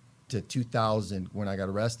 to 2000 when I got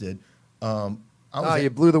arrested. You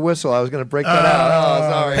blew the whistle. I was going to break that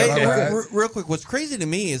out. Sorry. Hey, real quick, what's crazy to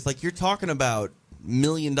me is like you're talking about $1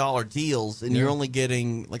 million deals and you're only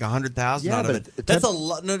getting like 100,000 out of it. That's a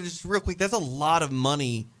lot. No, just real quick, that's a lot of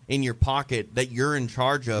money in your pocket that you're in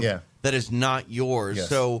charge of that is not yours. Yes.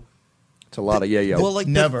 So it's a lot of Well, like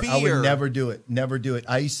never. the I fear, would never do it. Never do it.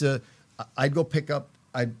 I'd go pick up.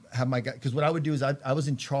 I'd have my guy, because what I would do is I was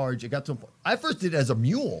in charge. It got to a point. I first did it as a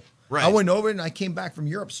mule. Right. I went over and I came back from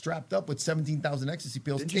Europe strapped up with 17,000 ecstasy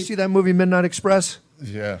pills. Did you see that movie Midnight Express?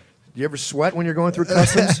 Yeah. Do you ever sweat when you're going through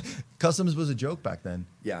customs? Customs was a joke back then.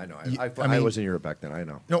 Yeah, I know. I I mean- was in Europe back then. I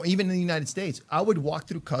know. No, even in the United States, I would walk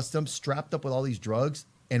through customs strapped up with all these drugs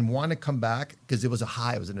and want to come back because it was a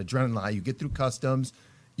high. It was an adrenaline high. You get through customs.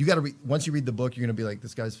 You got to once you read the book, you're going to be like,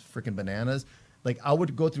 this guy's freaking bananas. Like, I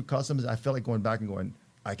would go through customs. I felt like going back and going,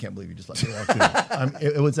 I can't believe you just let me walk through.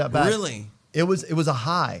 It was that bad. Really? It was a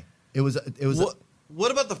high. It was. What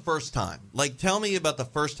about the first time? Like, tell me about the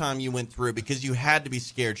first time you went through, because you had to be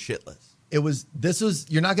scared shitless. This was,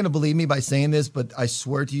 you're not going to believe me by saying this, but I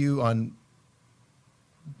swear to you on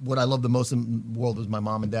what I love the most in the world was my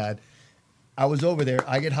mom and dad. I was over there.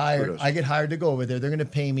 I get hired. Kudos. I get hired to go over there. They're going to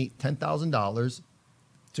pay me $10,000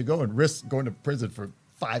 to go and risk going to prison for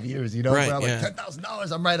 5 years. You know, Right, but I'm yeah. like,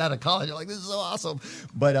 $10,000. I'm right out of college. I'm like, this is so awesome.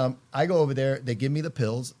 But I go over there. They give me the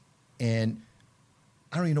pills, and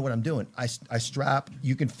I don't even know what I'm doing. I strap.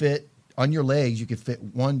 You can fit on your legs. You can fit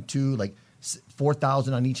 1, 2, like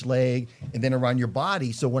 4,000 on each leg, and then around your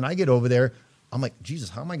body. So when I get over there, I'm like, Jesus,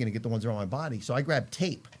 how am I going to get the ones around my body? So I grab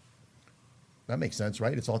tape. That makes sense,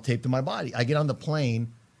 right? It's all taped to my body. I get on the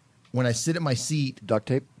plane. When I sit at my seat, Duct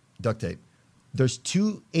tape? duct tape. There's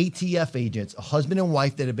 2 ATF agents, a husband and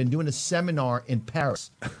wife, that have been doing a seminar in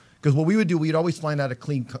Paris. Because what we would do, we'd always fly out of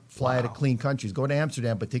clean countries, go to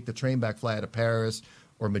Amsterdam, but take the train back, fly out of Paris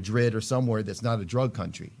or Madrid or somewhere that's not a drug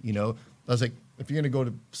country. You know, I was like, if you're going to go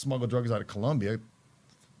to smuggle drugs out of Colombia,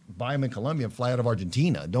 buy them in Colombia and fly out of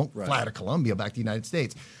Argentina. Don't fly out of Colombia back to the United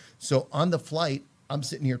States. So on the flight, I'm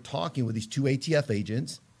sitting here talking with these 2 ATF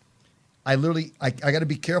agents. I got to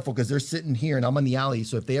be careful because they're sitting here and I'm on the alley.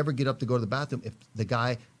 So if they ever get up to go to the bathroom, if the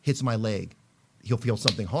guy hits my leg, he'll feel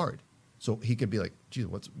something hard. So he could be like, geez,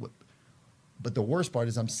 what? But the worst part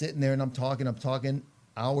is I'm sitting there and I'm talking.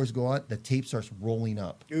 Hours go on. The tape starts rolling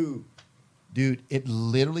up. Ooh. Dude, it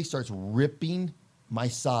literally starts ripping my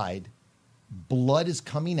side. Blood is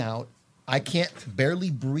coming out. I can't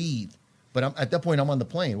barely breathe. But at that point, I'm on the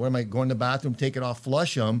plane. What am I, going to the bathroom, take it off,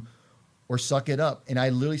 flush them, or suck it up? And I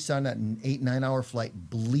literally sat on that 8-9 hour flight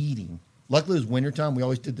bleeding. Luckily, it was wintertime. We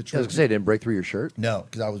always did the I trip. was going to say, it didn't break through your shirt? No,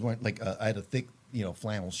 because I was wearing, I had a thick,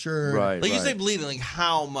 flannel shirt. Right. Like, you say bleeding, like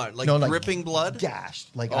how much? Like, No, dripping blood?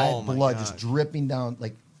 Gashed. Like, Oh, I had my blood gosh. just dripping down,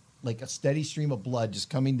 like a steady stream of blood just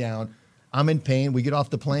coming down. I'm in pain. We get off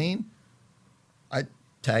the plane. I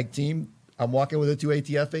tag team. I'm walking with the 2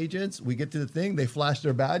 ATF agents. We get to the thing. They flash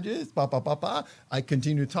their badges. I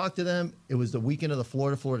continue to talk to them. It was the weekend of the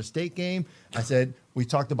Florida State game. I said, we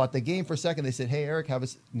talked about the game for a second. They said, hey, Eric, have a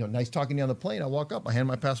nice talking to you on the plane. I walk up. I hand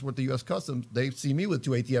my passport to U.S. Customs. They see me with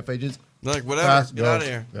 2 ATF agents. They're like, whatever, Pass, get go. out of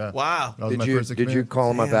here. Yeah. Wow. That was my Did first you experience. call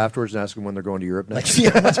them up afterwards and ask them when they're going to Europe next?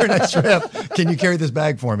 Yeah, what's our next trip? Can you carry this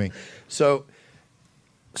bag for me? So,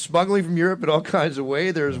 smuggling from Europe in all kinds of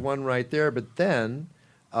ways. There's one right there. But then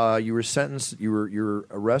you were sentenced. You were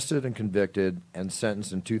arrested and convicted and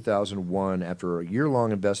sentenced in 2001 after a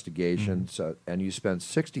year-long investigation. So, and you spent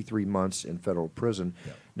 63 months in federal prison.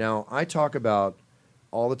 Yeah. Now, I talk about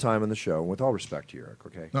all the time on the show, with all respect to you, Eric.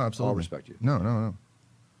 Okay. No, absolutely. All respect to you. No.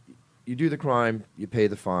 You do the crime, you pay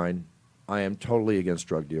the fine. I am totally against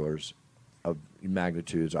drug dealers of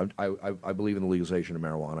magnitudes. I believe in the legalization of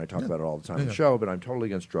marijuana. I talk about it all the time on the show, but I'm totally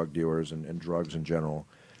against drug dealers and drugs in general.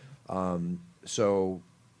 So,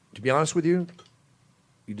 to be honest with you,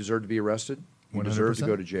 you deserve to be arrested. You deserve to 100%.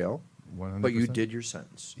 go to jail. 100%. But you did your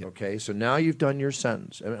sentence. Yep. Okay, so now you've done your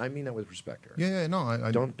sentence, and I mean that with respect, Eric. Yeah, no,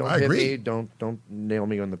 I Don't I hit agree. me. Don't nail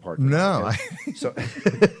me on the park. No,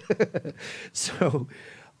 okay? So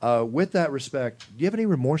with that respect, do you have any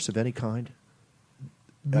remorse of any kind?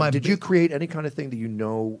 Did you create any kind of thing that you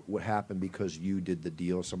know what happened because you did the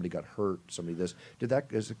deal? Somebody got hurt. Somebody this did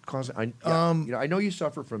that as a cause. I know you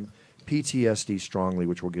suffer from PTSD strongly,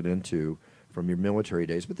 which we'll get into from your military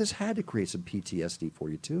days. But this had to create some PTSD for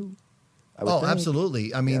you too. I would think.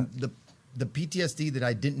 Absolutely. I mean, the PTSD that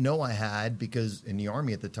I didn't know I had, because in the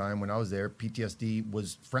Army at the time when I was there, PTSD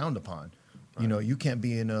was frowned upon. Right. You know, you can't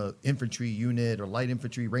be in a infantry unit or light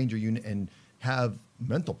infantry ranger unit and have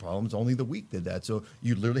mental problems. Only the weak did that. So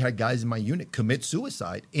you literally had guys in my unit commit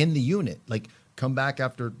suicide in the unit, like come back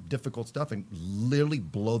after difficult stuff and literally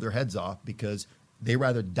blow their heads off because they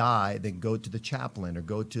rather die than go to the chaplain or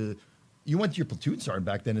go to. You went to your platoon sergeant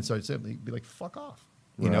back then and started saying, you'd be like, fuck off.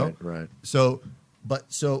 You know? Right. So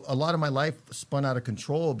a lot of my life spun out of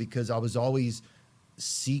control because I was always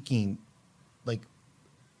seeking, like,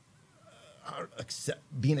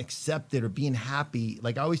 being accepted or being happy.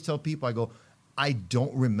 Like I always tell people, I go, I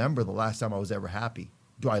don't remember the last time I was ever happy.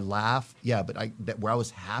 Do I laugh? Yeah, but where I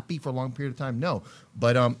was happy for a long period of time, no.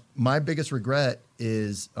 But my biggest regret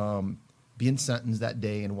is being sentenced that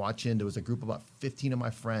day and watching. There was a group of about 15 of my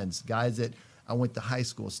friends, guys that I went to high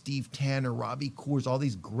school, Steve Tanner, Robbie Coors, all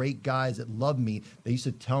these great guys that loved me. They used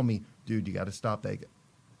to tell me, dude, you got to stop that.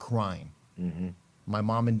 Crying. Mm-hmm. My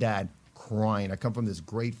mom and dad crying. I come from this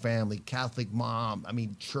great family, Catholic mom. I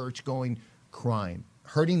mean, church going, crying.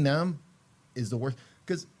 Hurting them is the worst.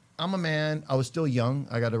 Because I'm a man. I was still young.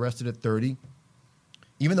 I got arrested at 30.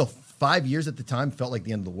 Even though 5 years at the time felt like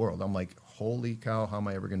the end of the world. I'm like, holy cow, how am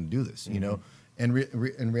I ever going to do this? You know? And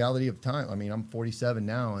in reality of time, I mean, I'm 47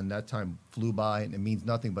 now, and that time flew by, and it means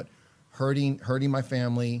nothing. But hurting my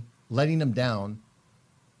family, letting them down,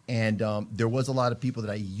 and there was a lot of people that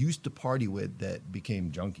I used to party with that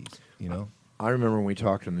became junkies. You know, I remember when we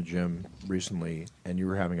talked in the gym recently, and you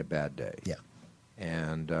were having a bad day. Yeah,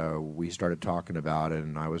 and we started talking about it,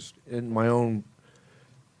 and I was in my own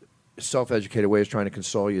self-educated ways trying to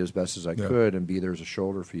console you as best as I could and be there as a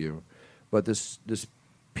shoulder for you. But this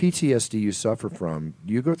PTSD you suffer from,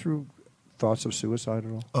 do you go through thoughts of suicide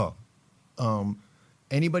at all?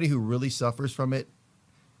 Anybody who really suffers from it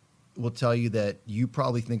will tell you that you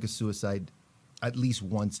probably think of suicide at least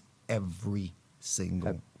once every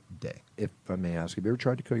single day. If I may ask, have you ever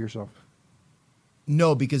tried to kill yourself?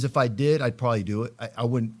 No, because if I did, I'd probably do it. I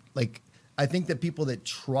wouldn't, like, I think that people that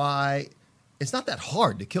try, it's not that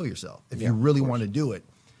hard to kill yourself if you really want to do it.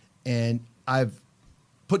 And I've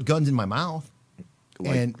put guns in my mouth.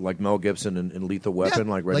 Like Mel Gibson in Lethal Weapon,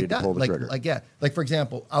 like ready to pull the trigger. Like, for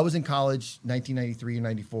example, I was in college, 1993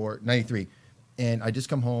 or 93, and I just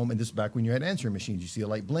come home, and this is back when you had answering machines. You see a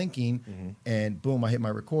light blinking, and boom, I hit my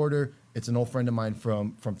recorder. It's an old friend of mine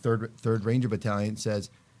from 3rd Ranger Battalion says,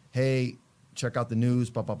 hey, check out the news,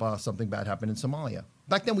 blah, blah, blah, something bad happened in Somalia.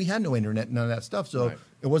 Back then, we had no internet, none of that stuff, so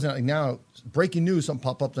it wasn't like now, breaking news, something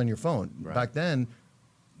pop-ups on your phone. Right. Back then,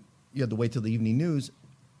 you had to wait till the evening news.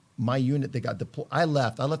 My unit, they got deployed. I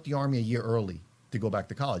left the Army a year early to go back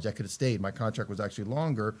to college. I could have stayed. My contract was actually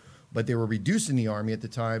longer, but they were reducing the Army at the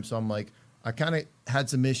time. So I'm like, I kind of had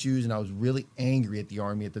some issues, and I was really angry at the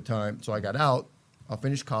Army at the time. So I got out. I'll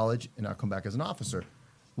finish college, and I'll come back as an officer.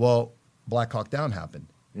 Well, Black Hawk Down happened,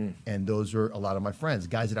 and those were a lot of my friends,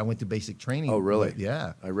 guys that I went to basic training. Oh, really? With.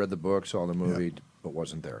 Yeah. I read the book, saw the movie, but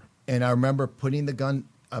wasn't there. And I remember putting the gun.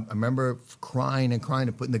 I remember crying and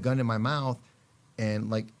putting the gun in my mouth,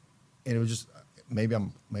 and it was just maybe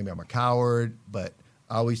I'm a coward, but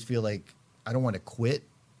I always feel like I don't want to quit.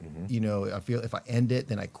 You know, I feel if I end it,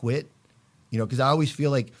 then I quit. You know, because I always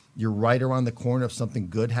feel like you're right around the corner of something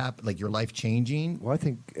good happen, like your life changing. Well,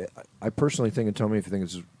 I personally think, and tell me if you think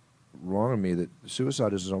it's wrong of me, that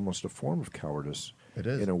suicide is almost a form of cowardice. It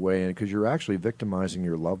is. In a way, and because you're actually victimizing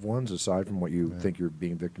your loved ones, aside from what you think you're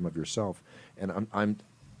being victim of yourself. And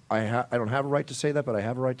I don't have a right to say that, but I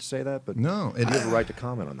have a right to say that. But no, you have a right to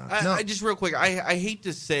comment on that. I just real quick, I hate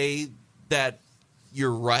to say that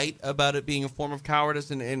you're right about it being a form of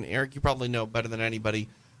cowardice, and Eric, you probably know better than anybody,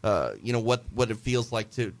 you know what it feels like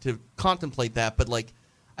to contemplate that. But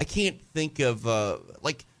I can't think of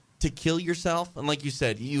to kill yourself, and like you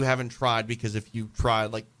said, you haven't tried, because if you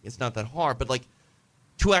tried, it's not that hard. But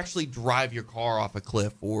to actually drive your car off a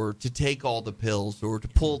cliff, or to take all the pills, or to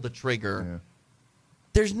pull the trigger. Yeah.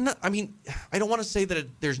 There's no. I mean, I don't want to say that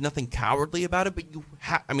there's nothing cowardly about it, but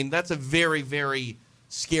that's a very, very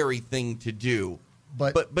scary thing to do.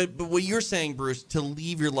 But what you're saying, Bruce, to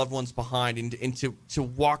leave your loved ones behind and to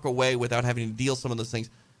walk away without having to deal some of those things,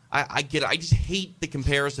 I get it. I just hate the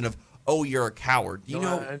comparison of, oh, you're a coward. You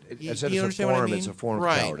understand what I mean? It's a form of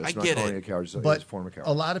cowardice. I get it. A coward, it's but a form of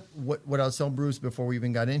cowardice. A lot of what I was telling Bruce before we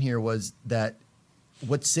even got in here was that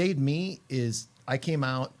what saved me is I came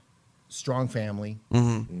out. Strong family,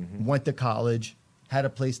 went to college, had a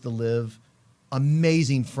place to live,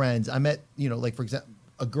 amazing friends. I met, for example,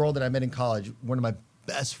 a girl that I met in college, one of my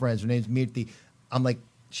best friends. Her name's Mirti. I'm like,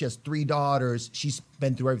 she has 3 daughters. She's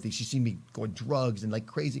been through everything. She's seen me going drugs and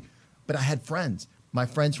crazy. But I had friends, my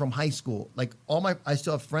friends from high school. I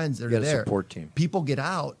still have friends that are there. A support team. People get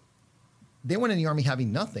out. They went in the Army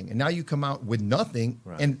having nothing, and now you come out with nothing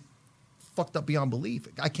and fucked up beyond belief.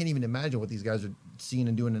 I can't even imagine what these guys are seeing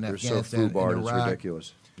and doing in Afghanistan, so foobarred, in Iraq. It's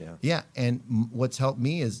ridiculous. Yeah. And what's helped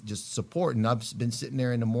me is just support. And I've been sitting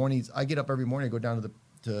there in the mornings. I get up every morning, I go down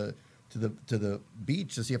to the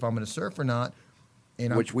beach to see if I'm going to surf or not.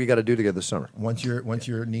 And which we got to do together this summer. Once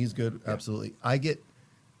your knee's good, absolutely.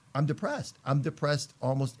 I'm depressed. I'm depressed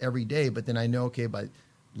almost every day. But then I know, okay, by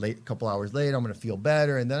a couple hours later, I'm going to feel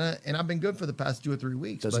better. And I've been good for the past 2 or 3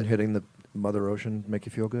 weeks. Doesn't hitting Mother Ocean make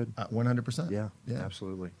you feel good? 100%. Yeah,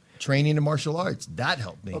 absolutely. Training in martial arts, that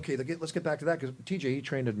helped me. Okay, let's get back to that because TJ, he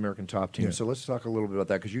trained at American Top Team. Yeah. So let's talk a little bit about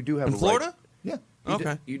that because you do have In a Florida? right. Yeah.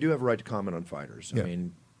 Okay. You do have a right to comment on fighters. Yeah. I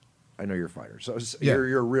mean, I know you're a fighter, so Yeah.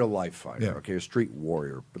 you're a real life fighter. Yeah. Okay, a street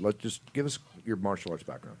warrior. But let's just give us your martial arts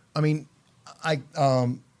background. I mean, I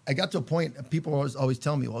got to a point, people always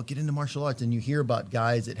tell me, well, get into martial arts. And you hear about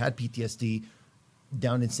guys that had PTSD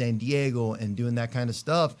down in San Diego and doing that kind of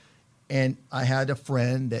stuff. And I had a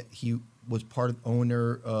friend that he was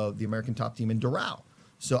owner of the American Top Team in Doral.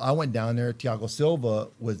 So I went down there. Thiago Silva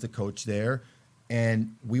was the coach there.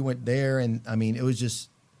 And we went there. And I mean,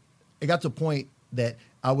 it got to a point that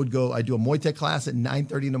I do a Muay Thai class at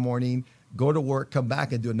 9:30 in the morning, go to work, come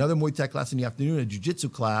back and do another Muay Thai class in the afternoon, a jiu-jitsu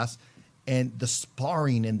class, and the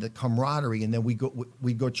sparring and the camaraderie. And then we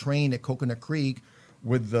go train at Coconut Creek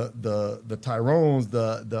with the Tyrones,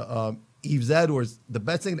 the Yves Edwards. The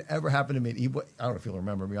best thing that ever happened to me, I don't know if you'll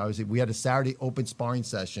remember me, obviously, we had a Saturday open sparring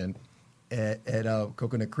session at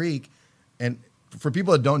Coconut Creek. And for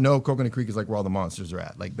people that don't know, Coconut Creek is like where all the monsters are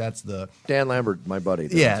at. Like that's the Dan Lambert, my buddy.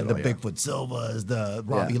 the Bigfoot Silvas, the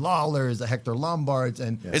Robbie Lawlers, the Hector Lombards,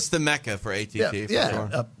 and It's the mecca for ATT. yeah, for yeah.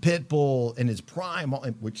 sure. Pitbull in his prime,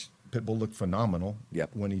 which Pitbull looked phenomenal.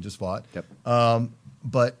 Yep. When he just fought. Yep.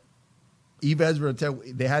 But Yves Edwards,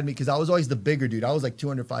 they had me because I was always the bigger dude. I was like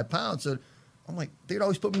 205 pounds, so I'm like they'd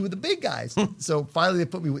always put me with the big guys. So finally they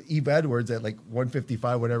put me with Yves Edwards at like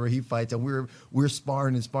 155, whatever he fights, and we were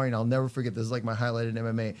sparring and sparring. I'll never forget this. Is like my highlight in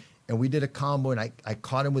MMA, and we did a combo, and I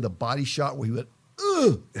caught him with a body shot where he went,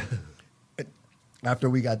 ugh. After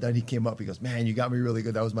we got done, he came up. He goes, "Man, you got me really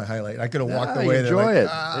good. That was my highlight. I could have walked away." Enjoy there,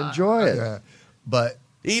 it. Enjoy it. Yeah. But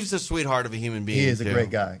Yves a sweetheart of a human being. he is a too.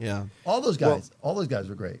 great guy. Yeah. all those guys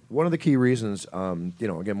were great. One of the key reasons,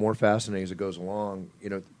 again, more fascinating as it goes along,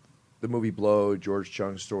 the movie Blow, George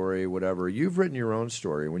Chung's story, whatever. You've written your own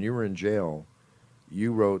story. When you were in jail,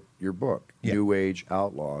 you wrote your book, Yeah. New Age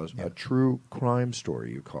Outlaws, Yeah. a true crime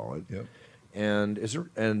story, you call it. Yep.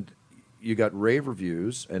 And you got rave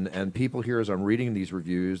reviews, and people here, as I'm reading these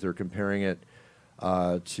reviews, they're comparing it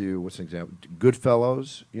to, what's an example?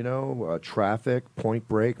 Goodfellas, Traffic, Point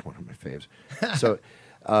Break, one of my faves. So,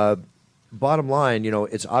 bottom line,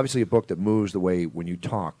 it's obviously a book that moves the way when you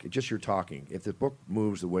talk. It's just you're talking. If the book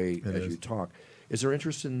moves the way as you talk, is there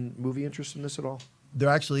movie interest in this at all? There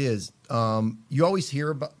actually is. You always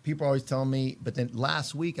hear about people always tell me, but then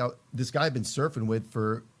last week, this guy I've been surfing with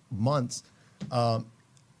for months.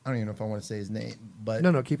 I don't even know if I want to say his name, but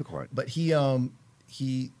No, keep it quiet. But he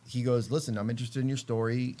goes, listen, I'm interested in your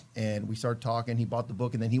story, and we started talking. He bought the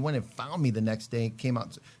book, and then he went and found me the next day. Came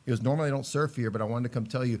out. He goes, normally I don't surf here, but I wanted to come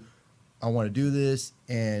tell you, I want to do this.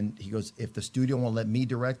 And he goes, if the studio won't let me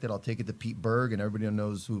direct it, I'll take it to Pete Berg, and everybody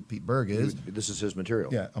knows who Pete Berg is. This is his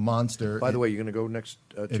material. Yeah, a monster. By the way, you're going to go next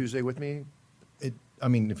Tuesday with me? I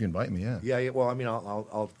mean, if you invite me, yeah. Yeah. Well, I mean,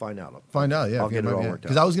 I'll find out. Find out, yeah. I'll get it all worked out.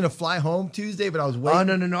 Because I was going to fly home Tuesday, but I was waiting.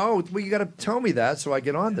 Oh, no. Well, you got to tell me that so I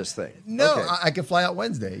get on this thing. No, Okay. I can fly out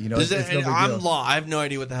Wednesday. It's no big deal. I have no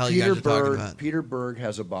idea what the hell you guys are talking about. Peter Berg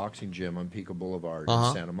has a boxing gym on Pico Boulevard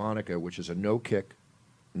in Santa Monica, which is a no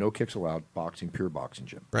kicks allowed pure boxing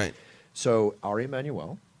gym. Right. So Ari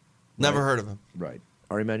Emanuel. Never right, heard of him. Right.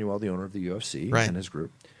 Ari Emanuel, the owner of the UFC Right. and his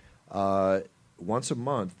group. Once a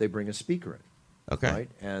month, they bring a speaker in. Okay. Right?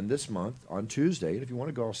 And this month, on Tuesday, and if you want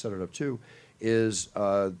to go, I'll set it up too, is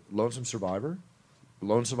Lonesome Survivor.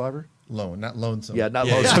 Lone Survivor? Lone, not lonesome. Yeah, not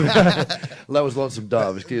Lonesome. That was Lonesome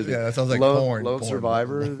Dove, excuse me. Yeah, that sounds like Lone porn.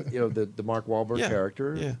 Survivor, the Mark Wahlberg Yeah,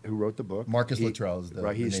 character yeah. who wrote the book. Marcus Luttrell is the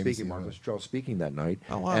Right, he's name speaking. is- Marcus Luttrell speaking that night.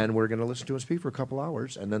 Oh, wow. And we're going to listen to him speak for a couple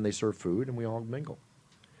hours, and then they serve food, and we all mingle.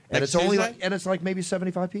 And Next it's only Tuesday? it's like maybe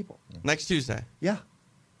 75 people. Next Tuesday. Yeah.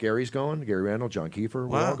 Gary's going, Gary Randall, John Kiefer, we're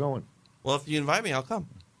Wow. all going. Well, if you invite me, I'll come.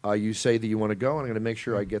 You say that you want to go, and I'm going to make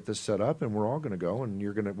sure I get this set up, and we're all going to go. And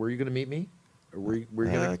where are you going to meet me? Or were you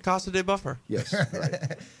going to? Casa de Buffer. Yes.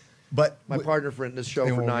 Right. But My partner for this show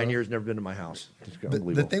They for won't 9 go. years never been to my house. It's the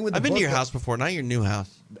unbelievable. thing with the I've been to book, your house before, not your new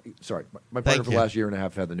house. Sorry, my Thank partner for the you. last year and a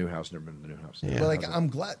half had the new house. Never been to the new house. Yeah. But like, I'm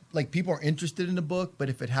glad like people are interested in the book. But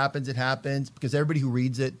if it happens, it happens because everybody who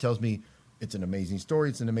reads it tells me it's an amazing story.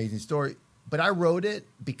 It's an amazing story. But I wrote it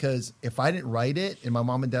because if I didn't write it, and my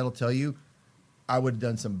mom and dad will tell you, I would have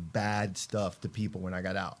done some bad stuff to people when I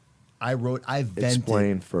got out. I vented.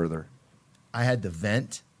 Explain further. I had to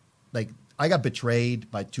vent. Like I got betrayed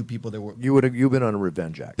by two people that were. You've been on a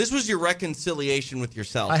revenge act. This was your reconciliation with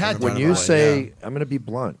yourself. I had to. When Right you away, say, I'm going to be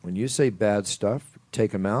blunt. When you say bad stuff,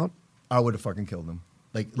 take them out. I would have fucking killed them.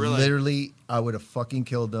 Like Really? literally, I would have fucking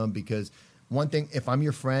killed them because one thing, if I'm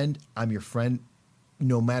your friend, I'm your friend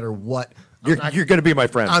no matter what. You're going to be my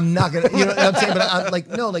friend. I'm not gonna. You know what I'm saying? But I'm like,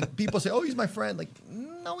 no, like people say, oh, he's my friend. Like,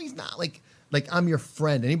 no, he's not. Like I'm your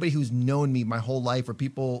friend. Anybody who's known me my whole life, or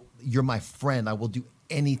people, you're my friend. I will do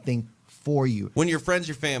anything for you. When your friends,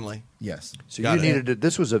 your family. Yes. So you needed it.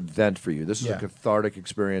 This was a vent for you. This is a cathartic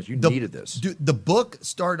experience. You needed this. Dude, the book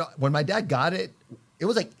started when my dad got it. It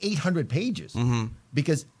was like 800 pages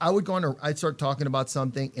because I would go on. I'd start talking about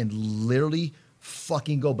something and literally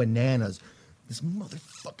fucking go bananas. This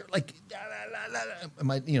motherfucker, like,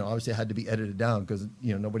 obviously I had to be edited down because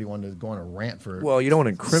nobody wanted to go on a rant for. Well, you don't want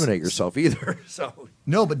to incriminate yourself either. So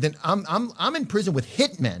no, but then I'm in prison with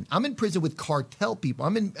hitmen. I'm in prison with cartel people.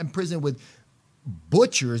 I'm in prison with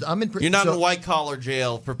butchers. I'm in prison. You're not in white collar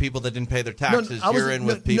jail for people that didn't pay their taxes. You're in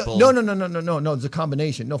with people. No. It's a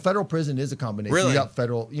combination. No, federal prison is a combination. Really? You got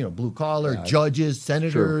federal, blue collar, judges,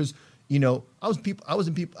 senators. Sure. I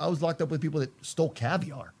was locked up with people that stole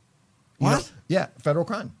caviar. What? Yeah, federal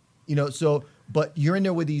crime. But you're in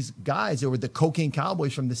there with these guys that were the cocaine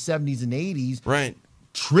cowboys from the 70s and 80s. Right.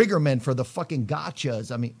 Trigger men for the fucking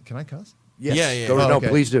gotchas. I mean, can I cuss? yes. Yeah. No,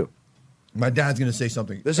 please do. My dad's gonna say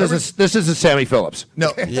something. This isn't Sammy Phillips.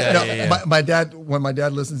 No, Yeah. My dad, when my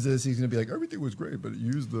dad listens to this, he's gonna be like, everything was great, but it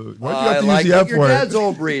used the. Why do you I have to like use the F your word? dad's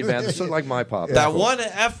old breed, man. This is like my pop. That one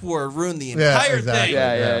F word ruined the entire exactly.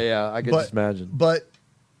 thing. Yeah. I can just imagine. But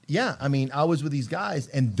yeah, I mean, I was with these guys,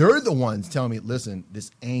 and they're the ones telling me, listen,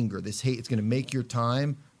 this anger, this hate, it's going to make your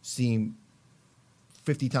time seem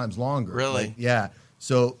 50 times longer. Really? Like, yeah.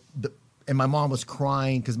 So, and my mom was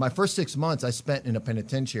crying because my first 6 months I spent in a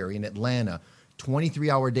penitentiary in Atlanta,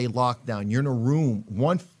 23-hour-a-day lockdown. You're in a room,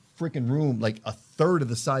 one freaking room, like a third of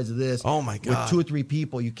the size of this. Oh, my God. With 2 or 3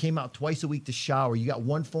 people. You came out twice a week to shower. You got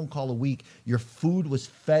one phone call a week. Your food was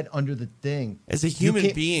fed under the thing. As a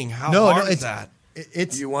human being, how hard is that?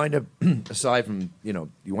 It's you wind up, aside from, you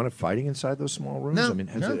wind up fighting inside those small rooms?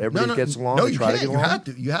 Everybody gets along No, and you try to can't. get along?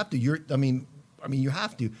 You have to. You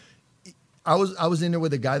have to. I was in there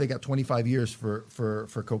with a guy that got 25 years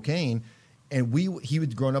for cocaine, and he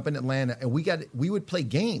was growing up in Atlanta, and we would play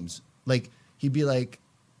games. Like he'd be like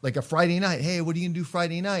a Friday night. Hey, what are you gonna do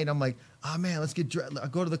Friday night? I'm like, oh man, let's I'll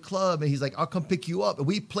go to the club, and he's like, I'll come pick you up. And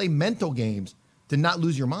we play mental games to not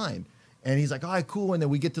lose your mind. And he's like, all right, cool. And then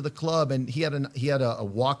we get to the club, and he had a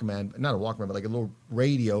Walkman, not a Walkman, but like a little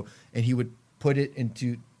radio, and he would put it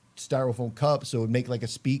into styrofoam cups, so it would make like a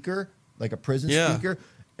speaker, like a prison speaker.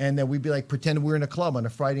 And then we'd be like, pretend we're in a club on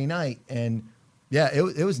a Friday night. And yeah,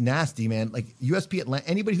 it was nasty, man. Like USP Atlanta,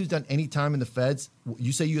 anybody who's done any time in the feds,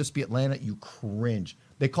 you say USP Atlanta, you cringe.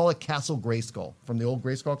 They call it Castle Grayskull from the old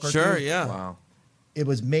Grayskull cartoon. Sure, yeah. Wow. It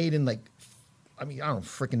was made in I don't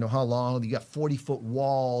freaking know how long. You got 40-foot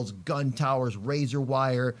walls, gun towers, razor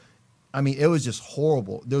wire. I mean, it was just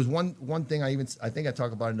horrible. There was one thing I think I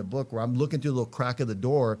talk about in the book where I'm looking through the little crack of the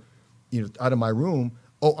door, out of my room.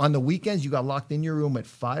 Oh, on the weekends, you got locked in your room at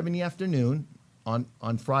 5 p.m.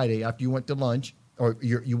 on Friday after you went to lunch, or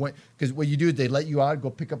you went, because what you do is they let you out, go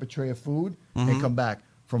pick up a tray of food, and come back.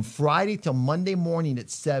 From Friday till Monday morning at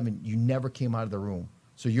 7, you never came out of the room.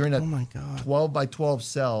 So you're in a 12 by 12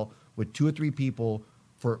 cell with 2 or 3 people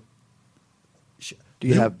for. Do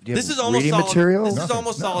you have this is almost reading material? This is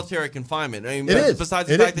almost solitary confinement. I mean, It is. besides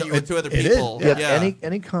the It fact is. that you were 2 other It is. people. Do you have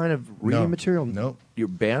any kind of reading material? No. You're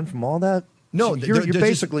banned from all that? No, So you're they're just-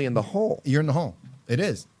 basically in the hole. You're in the hole. It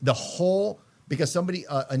is the hole because somebody,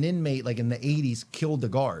 an inmate, like in the 80s, killed the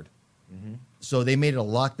guard. So they made it a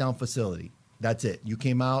lockdown facility. That's it. You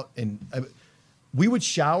came out, and we would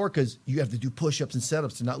shower because you have to do push-ups and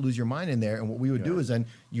setups to not lose your mind in there. And what we would do is then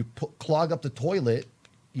you clog up the toilet,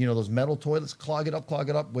 those metal toilets, clog it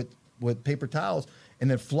up with paper towels,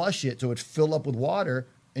 and then flush it so it would fill up with water,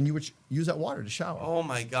 and you would use that water to shower. Oh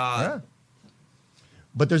my God. Yeah.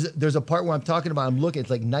 But there's a part where I'm talking about, I'm looking, it's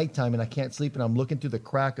like nighttime and I can't sleep, and I'm looking through the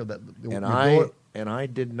crack of that. And I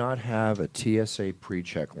did not have a TSA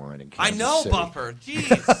pre-check line in Kansas I know, City. Buffer.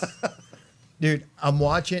 Jeez. Dude, I'm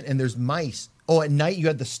watching and there's mice. Oh, at night you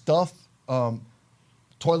had the stuff,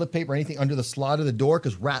 toilet paper, anything under the slot of the door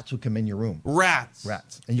because rats would come in your room. Rats. And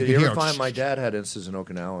Did could you hear ever them. find my dad had instances in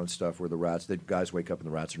Okinawa and stuff where the guys wake up and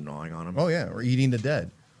the rats are gnawing on them? Oh yeah, or eating the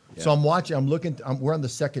dead. Yeah. So I'm watching. I'm looking. We're on the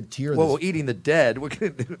second tier. Of Well, this. eating the dead.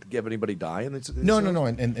 Have anybody die? No.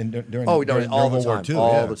 And during Oh, no, during all World the War time. II,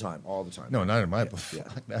 All yeah. the time. All the time. No, not in my. Yeah.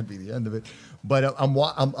 That'd be the end of it. But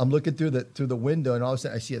I'm looking through the window, and all of a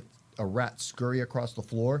sudden I see a rat scurry across the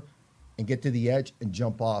floor, and get to the edge and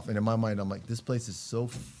jump off. And in my mind, I'm like, this place is so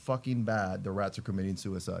fucking bad. The rats are committing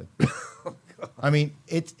suicide. I mean,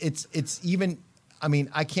 it's even. I mean,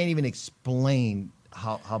 I can't even explain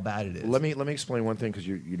how bad it is. Let me explain one thing because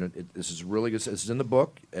this is really good. This is in the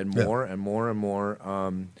book and more and more and more.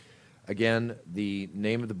 Again, the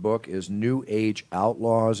name of the book is New Age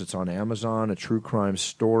Outlaws. It's on Amazon, a true crime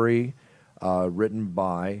story written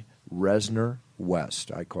by Reznor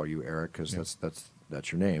West. I call you Eric because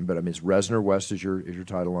that's your name, but I mean, it's Reznor West is your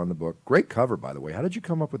title on the book. Great cover, by the way. How did you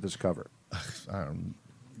come up with this cover? Well,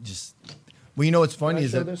 you know what's funny Can I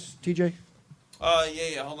is show that this, TJ?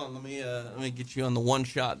 Yeah. Hold on. Let me get you on the one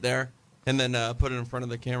shot there, and then put it in front of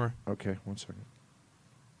the camera. Okay, 1 second.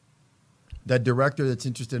 that director that's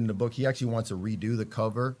interested in the book, he actually wants to redo the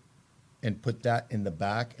cover and put that in the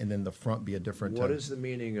back, and then the front be a different. What is the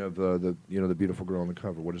meaning of the beautiful girl on the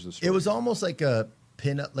cover? What is the story? It was almost like a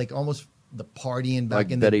pin-up, like almost the partying back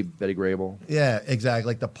like in Betty the Grable. Yeah, exactly.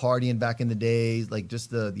 Like the partying back in the days, like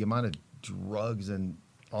just the amount of drugs and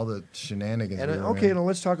all the shenanigans. And now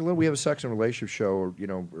let's talk a little. We have a sex and relationship show,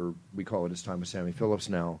 or we call it It's Time with Sammy Phillips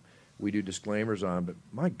now. We do disclaimers on, but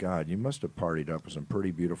my God, you must have partied up with some pretty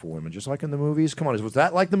beautiful women, just like in the movies. Come on, was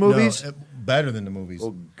that like the movies? No, better than the movies.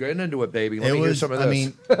 Well, get into it, baby. Let me hear some of this. I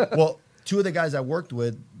mean, well, two of the guys I worked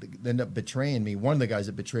with ended up betraying me. One of the guys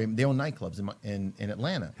that betrayed me, they own nightclubs in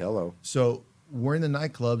Atlanta. Hello. So we're in the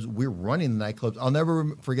nightclubs. We're running the nightclubs. I'll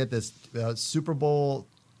never forget this. Super Bowl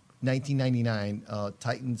 1999,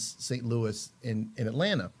 Titans St. Louis in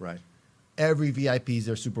Atlanta. Right. Every VIP is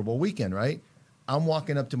their Super Bowl weekend, right? I'm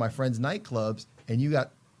walking up to my friends' nightclubs, and you got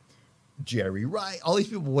Jerry Wright, all these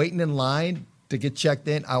people waiting in line to get checked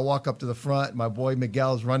in. I walk up to the front. My boy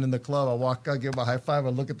Miguel's running the club. I walk up, give him a high five. I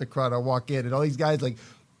look at the crowd. I walk in, and all these guys like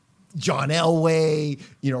John Elway,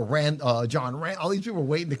 John Rand, all these people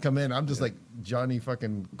waiting to come in. I'm just like Johnny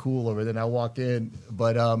fucking cool over there. And I walk in,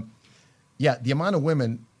 but yeah, the amount of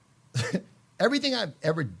women, everything I've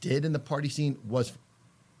ever did in the party scene was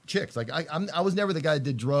chicks. Like I was never the guy that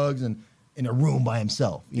did drugs and in a room by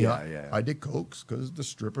himself. You know, I did cokes because the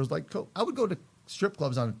strippers like coke. I would go to strip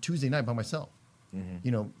clubs on a Tuesday night by myself. Mm-hmm.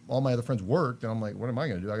 You know, all my other friends worked, and I'm like, what am I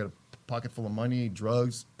going to do? I got a pocket full of money,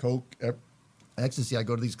 drugs, coke, ecstasy. I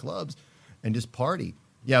go to these clubs and just party.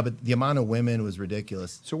 Yeah, but the amount of women was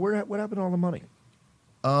ridiculous. So what happened to all the money?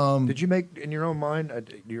 Did you make in your own mind?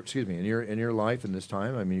 In your life in this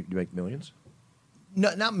time? I mean, you make millions?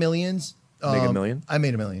 No, not millions. Make $1 million? I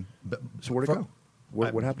made $1 million. But so where'd it go?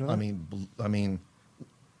 What happened to that? I mean,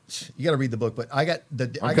 you got to read the book. But I'm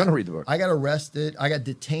going to read the book. I got arrested. I got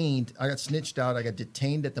detained. I got snitched out. I got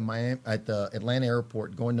detained at the Atlanta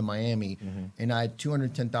airport going to Miami, and I had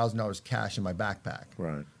 $210,000 cash in my backpack.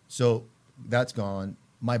 Right. So that's gone.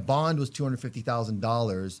 My bond was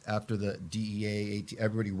 $250,000 after the DEA,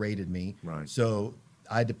 everybody raided me. Right. So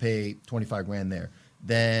I had to pay $25,000 there.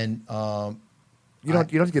 Then. You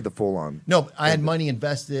don't have to get the full on. No, I had money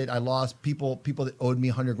invested. I lost people that owed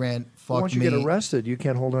me $100,000. Once you get arrested, you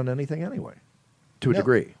can't hold on to anything anyway, to a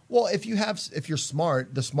degree. Well, if you're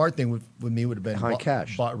smart, the smart thing with me would have been high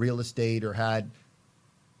cash, bought real estate or had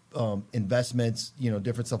investments,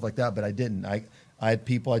 different stuff like that. But I didn't. I had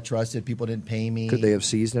people I trusted. People didn't pay me. Could they have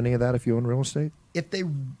seized any of that if you own real estate? If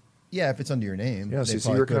it's under your name. Yeah.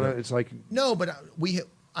 So you're kind of. It's like no, but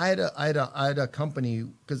I had a company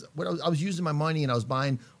because I was using my money and I was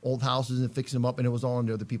buying old houses and fixing them up, and it was all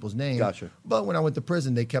under other people's names. Gotcha. But when I went to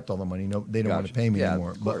prison, they kept all the money. No, they didn't want to pay me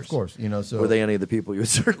anymore. But of course, So were they any of the people you would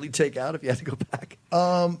certainly take out if you had to go back?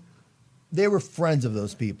 They were friends of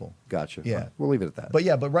those people. Gotcha. Yeah, we'll leave it at that.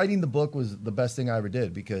 But writing the book was the best thing I ever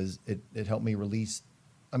did because it helped me release.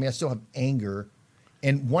 I mean, I still have anger.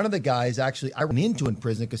 And one of the guys actually I ran into in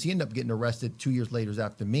prison because he ended up getting arrested 2 years later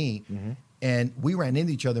after me. Mm-hmm. And we ran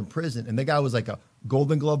into each other in prison. And the guy was like a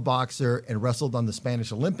Golden Glove boxer and wrestled on the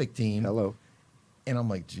Spanish Olympic team. Hello. And I'm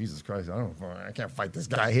like, Jesus Christ, I can't fight this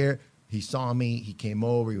guy here. He saw me. He came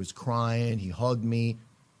over. He was crying. He hugged me.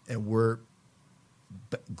 And we're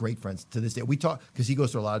great friends to this day. We talk because he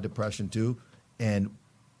goes through a lot of depression too. And,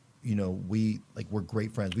 we're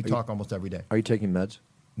great friends. We talk almost every day. Are you taking meds?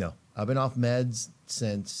 No. I've been off meds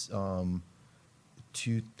since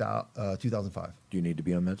 2005. Do you need to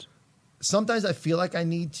be on meds? Sometimes I feel like I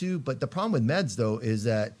need to, but the problem with meds, though, is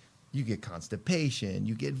that you get constipation,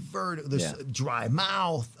 you get vertigo, there's dry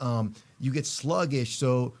mouth, you get sluggish.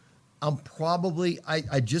 So I'm probably,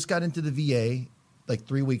 I just got into the VA like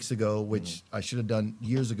 3 weeks ago, which I should have done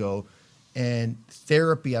years ago. And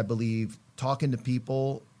therapy, I believe, talking to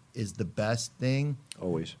people is the best thing.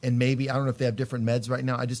 Always. And maybe, I don't know if they have different meds right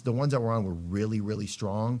now. The ones that were on were really, really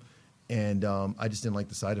strong. And I just didn't like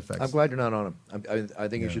the side effects. I'm glad you're not on them. I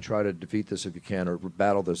think you should try to defeat this if you can, or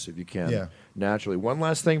battle this if you can, naturally. One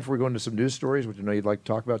last thing before we go into some news stories, which I know you'd like to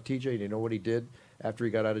talk about, TJ. Do you know what he did after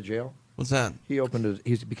he got out of jail? What's that? He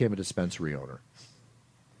became a dispensary owner.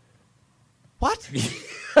 What?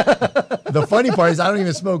 The funny part is I don't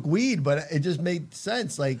even smoke weed, but it just made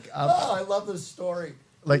sense. Like, I love this story.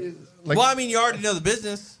 like Well, I mean, you already know the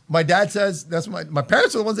business. my dad says that's my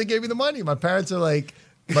parents are the ones that gave me the money. My parents are like,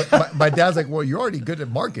 my dad's like, well, you're already good at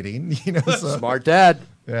marketing, you know. So, Smart dad.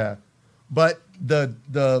 yeah, but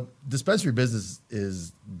the dispensary business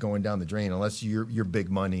is going down the drain unless you're big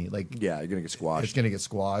money. Like, Yeah, you're gonna get squashed. it's going to get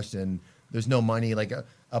squashed, and there's no money. Like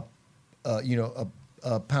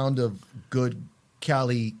a pound of good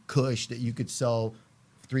Cali Kush that you could sell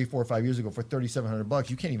 3, 4, 5 years ago for $3,700,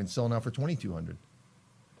 you can't even sell now for $2,200.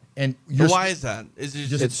 And But why is that? Is it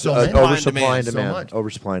just It's It's so uh, many. oversupply and So demand. much.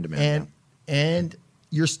 Oversupply and demand. and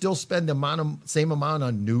you're still spending the same amount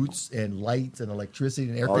on newts and lights and electricity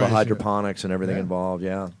and air all the conditioning. hydroponics and everything Yeah. involved.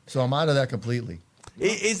 Yeah. So I'm out of that completely.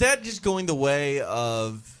 Is that just going the way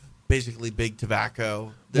of basically big tobacco?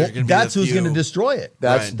 Well, There's gonna be that's a who's going to few- destroy it.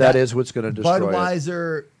 Right. That is what's going to destroy it.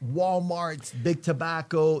 Budweiser, Walmart's, Big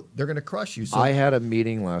Tobacco, they're going to crush you. So I had a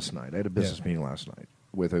meeting last night. I had a business meeting last night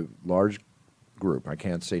with a large group. I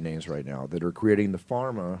can't say names right now that are creating the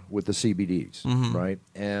pharma with the CBDs, right?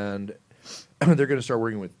 And they're going to start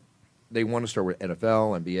working with. They want to start with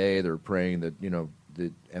NFL, NBA. They're praying that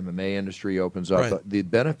the MMA industry opens up. Right. But the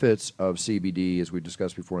benefits of CBD, as we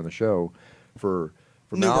discussed before in the show, for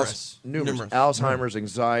Numerous. Alzheimer's,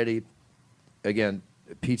 anxiety, again,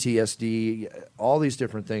 PTSD, all these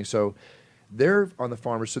different things. So they're on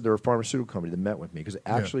the they're a pharmaceutical company that met with me because they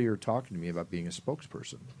actually are talking to me about being a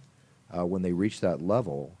spokesperson when they reach that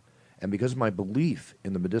level. And because of my belief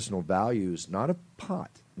in the medicinal values, not of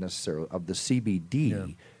pot necessarily, of the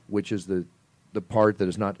CBD, which is the part that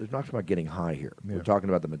is not, it's not about getting high here. Yeah. We're talking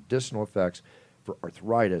about the medicinal effects for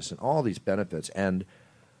arthritis and all these benefits. And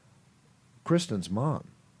Kristen's mom,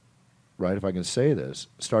 right, if I can say this,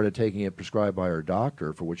 started taking it prescribed by her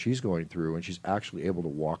doctor for what she's going through, and she's actually able to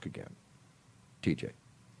walk again. TJ.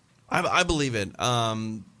 I believe it.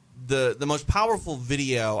 The most powerful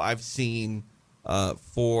video I've seen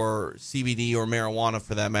for CBD or marijuana,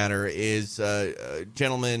 for that matter, is a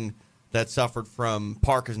gentleman that suffered from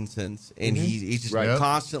Parkinson's, and he's just Right.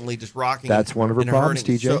 constantly just rocking. That's one of her and problems,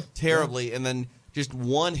 hurting TJ. so terribly, and then just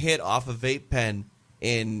one hit off a vape pen,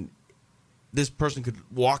 and this person could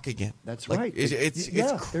walk again. That's Like, right. It's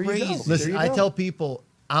Yeah, there you go. crazy. Listen, you I go. tell people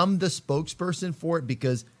I'm the spokesperson for it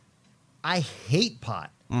because I hate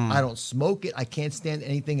pot. I don't smoke it. I can't stand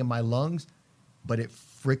anything in my lungs, but it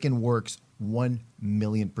freaking works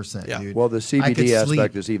 1,000,000%, Yeah. dude. Well, the I could CBD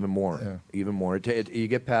aspect sleep. is even more. Yeah. Even more. You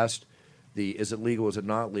get past the is it legal, is it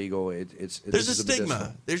not legal? There's this a is stigma.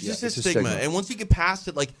 medicinal. There's Yeah, just a it's stigma. And once you get past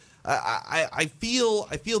it, like I feel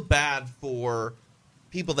bad for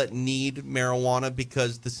people that need marijuana,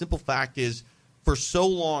 because the simple fact is, for so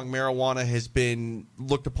long, marijuana has been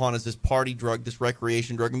looked upon as this party drug, this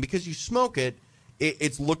recreation drug, and because you smoke it,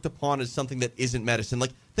 it's looked upon as something that isn't medicine.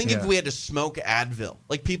 Like, think if Yeah. we had to smoke Advil,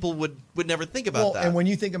 like people would never think about Well, that. and when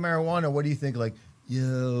you think of marijuana, what do you think? Like,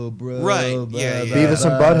 yo, bro. Right, blah, yeah, blah, yeah. Beavis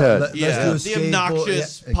and blah, Butthead. let's yeah, do a the skateboard.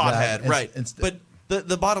 obnoxious Yeah, pothead, exactly. right? But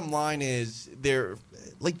the bottom line is, they're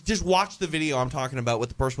like, just watch the video I'm talking about with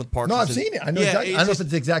the person with No, Parkinson's. I've seen it. I know. Yeah, exactly. I don't know if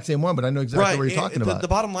it's the exact same one, but I know exactly what you're talking about. The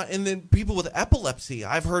bottom line, and then people with epilepsy.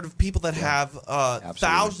 I've heard of people that have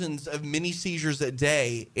thousands of mini seizures a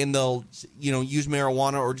day, and they'll use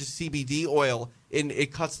marijuana or just CBD oil, and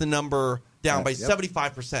it cuts the number down by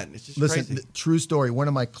 75%. It's just Listen, crazy. true story. One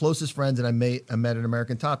of my closest friends and I met an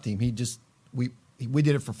American Top Team. We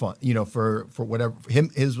did it for fun, for whatever.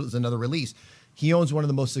 His was another release. He owns one of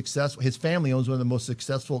the most successful. His family owns one of the most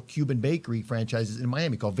successful Cuban bakery franchises in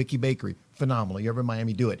Miami called Vicky Bakery. Phenomenal. You ever in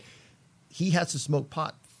Miami, do it. He has to smoke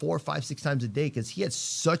pot 4, 5, 6 times a day because he had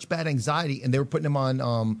such bad anxiety, and they were putting him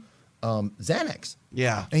on Xanax.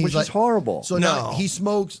 Yeah. And he's Which is horrible. So No. now he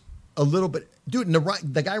smokes a little bit. Dude, and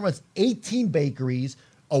the guy runs 18 bakeries,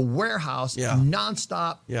 a warehouse, Yeah.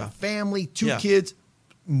 nonstop, Yeah. family, 2 Yeah. kids,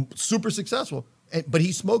 super successful. But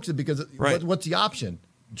he smokes it because Right. what's the option?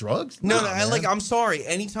 Drugs? No, Nah, man. I'm sorry.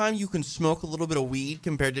 Anytime you can smoke a little bit of weed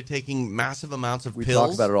compared to taking massive amounts of We pills,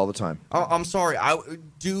 talk about it all the time. I'm sorry. I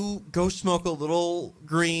do go smoke a little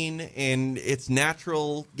green, and it's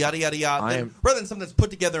natural, yada yada yada. Rather than something that's put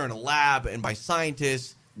together in a lab and by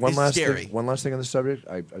scientists. One it's last scary. thing on the subject.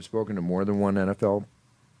 I've spoken to more than one NFL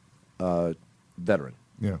veteran.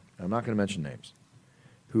 Yeah. I'm not going to mention names,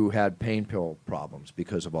 who had pain pill problems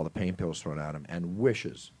because of all the pain pills thrown at him, and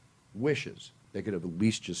wishes they could have at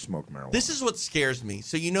least just smoked marijuana. This is what scares me.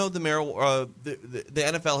 So the the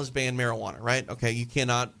NFL has banned marijuana, right? Okay, you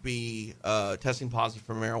cannot be testing positive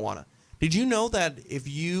for marijuana. Did you know that if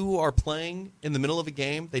you are playing in the middle of a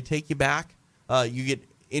game, they take you back? You get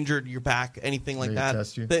injured your back, anything like They that,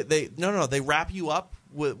 test you? they wrap you up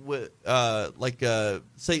with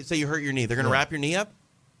say you hurt your knee. They're going to wrap your knee up.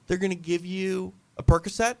 They're going to give you a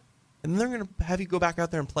Percocet, and they're going to have you go back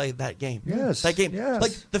out there and play that game. Yes, that game. yes.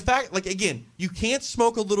 Like the fact, like again, you can't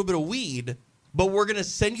smoke a little bit of weed, but we're going to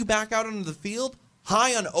send you back out onto the field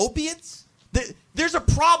high on opiates. There's a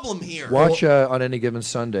problem here. Watch on any given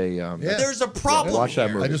Sunday. There's a problem. Watch that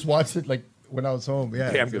here. movie. I just watched it like when I was home.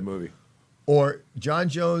 Yeah, Damn good movie. Or John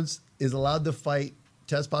Jones is allowed to fight,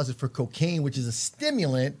 test positive for cocaine, which is a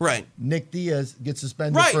stimulant. Right. Nick Diaz gets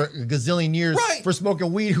suspended Right. for a gazillion years Right. for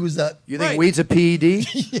smoking weed. Who's a You think Right. weed's a PED?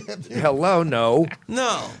 Hello, no.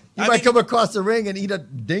 No, you might come across the ring and eat a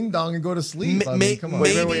ding dong and go to sleep. I mean, come on.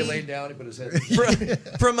 Maybe- Remember when he laid down and put his head.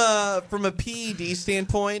 from a PED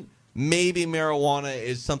standpoint, maybe marijuana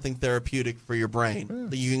is something therapeutic for your brain.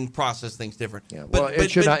 That you can process things different. Yeah, well, it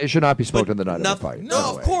should not be smoked on the night of the fight.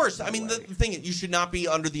 No, of course. I mean, the thing is, you should not be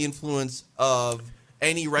under the influence of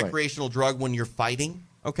any recreational drug when you're fighting.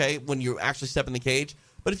 Okay, when you actually step in the cage.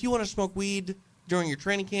 But if you want to smoke weed during your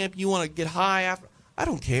training camp, you want to get high after. I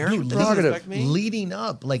don't care. It doesn't prerogative. affect me. Leading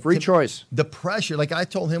up, like Free choice. The pressure, like I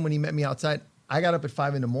told him when he met me outside, I got up at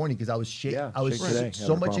 5 a.m. because I was shaking. Yeah, I was shake today. so Yeah,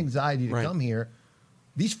 no much problem. anxiety to Right. come here.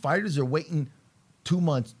 These fighters are waiting 2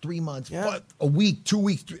 months, 3 months, Yeah. a week, 2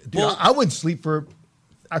 weeks. Dude, Well- I wouldn't sleep for.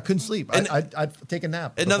 I couldn't sleep. And- I'd take a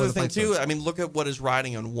nap. Another before the thing fight too, starts. I mean, look at what is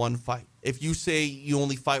riding on one fight. If you say you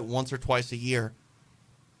only fight once or twice a year,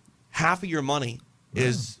 half of your money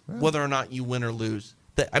is whether or not you win or lose.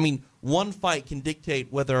 I mean, one fight can dictate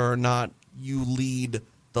whether or not you lead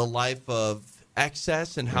the life of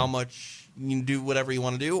excess and how much you can do whatever you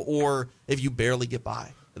want to do, or if you barely get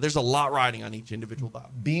by. There's a lot riding on each individual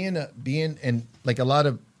bout. being and like a lot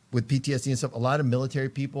of with PTSD and stuff, a lot of military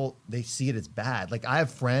people, they see it as bad. Like I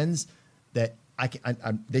have friends that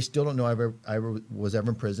they still don't know I ever was ever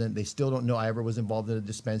in prison. They still don't know I ever was involved in a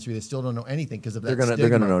dispensary. They still don't know anything because of that. They're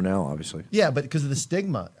gonna know now, obviously. Yeah, but because of the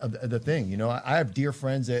stigma of the thing, you know, I have dear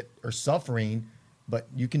friends that are suffering, but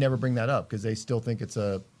you can never bring that up because they still think it's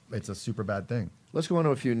a super bad thing. Let's go on to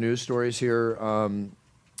a few news stories here.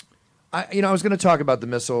 I was going to talk about the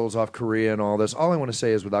missiles off Korea and all this. All I want to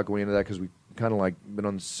say is, without going into that, because we kind of like been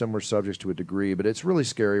on similar subjects to a degree, but it's really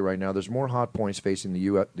scary right now. There's more hot points facing the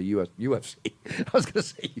UFC. I was going to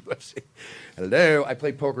say UFC. Hello, I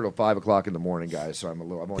played poker till 5 o'clock in the morning, guys. So I'm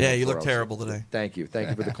only Yeah, you 4 look hours. terrible today. Thank you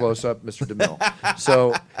for the close up, Mr. DeMille.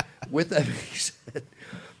 So, with that being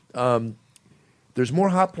said, there's more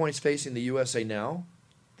hot points facing the USA now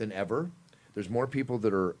than ever. There's more people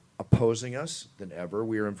that are opposing us than ever.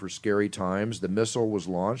 We are in for scary times. The missile was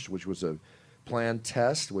launched, which was a planned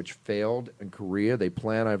test, which failed in Korea. They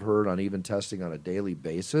plan, I've heard, on even testing on a daily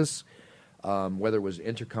basis. Whether it was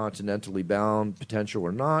intercontinentally bound potential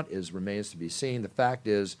or not remains to be seen. The fact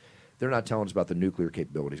is, they're not telling us about the nuclear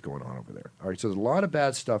capabilities going on over there. All right, so there's a lot of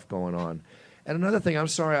bad stuff going on. And another thing, I'm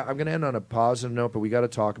sorry, I'm going to end on a positive note, but we got to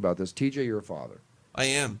talk about this. TJ, you're a father. I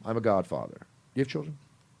am. I'm a godfather. Do you have children?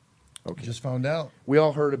 Okay. Just found out. We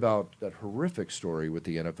all heard about that horrific story with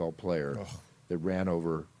the NFL player that ran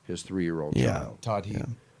over his 3-year-old child. Todd Heath.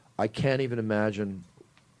 I can't even imagine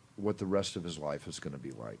what the rest of his life is going to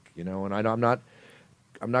be like, you know. And I'm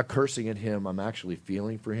not cursing at him. I'm actually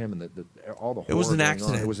feeling for him, and all the horror It was an going on.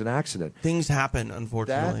 accident. It was an accident. Things happen,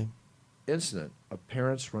 unfortunately. That incident of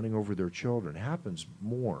parents running over their children happens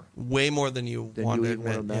more Way more than you than want you to even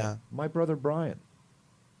want to admit. imagine. Yeah. My brother Brian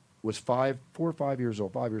was 4 or 5 years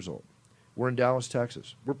old. 5 years old. We're in Dallas,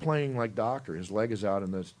 Texas. We're playing like doctor. His leg is out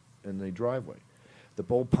in the driveway. The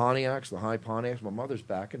old Pontiacs, the high Pontiacs. My mother's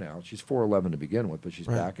backing out. She's 4'11" to begin with, but she's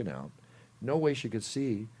Right. backing out. No way she could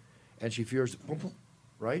see, and she fears boom, boom,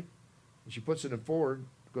 right? And she puts it in forward,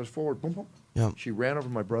 goes forward, boom, boom. Yeah. She ran over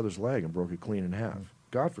my brother's leg and broke it clean in half.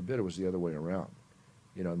 God forbid it was the other way around.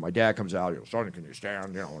 You know, my dad comes out, Sergeant, can you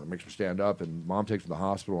stand? You know, and it makes me stand up, and Mom takes me to the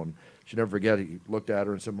hospital, and she'll never forget, he looked at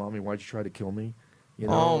her and said, Mommy, why'd you try to kill me? You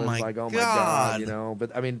know, Oh, and my it's like, oh my God. God, you know.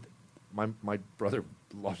 But I mean, my brother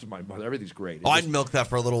loves my mother. Everything's great. It Oh, I'd just- milk that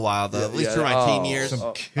for a little while, though. At least yeah, through my teen oh, years. Some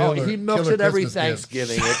oh, killer- he milks killer it every Christmas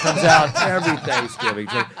gift. Thanksgiving. It comes out every Thanksgiving.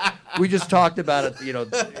 So we just talked about it. You know,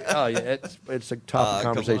 oh, yeah, it's a topic come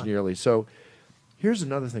conversation on. yearly. So here's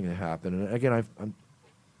another thing that happened. And again, I'm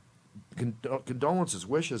condolences,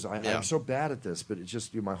 wishes. Yeah. I'm so bad at this, but it's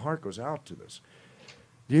just my heart goes out to this.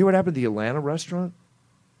 Do you hear what happened to the Atlanta restaurant?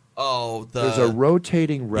 Oh, There's a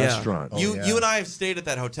rotating restaurant. Oh, you yeah. you and I have stayed at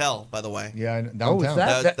that hotel, by the way. Yeah, Oh, downtown. is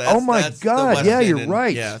that? That's Oh my that's the God! Westin Yeah, you're in-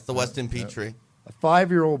 right. Yeah, it's the Westin Peachtree. A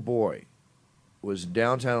 5-year-old boy was in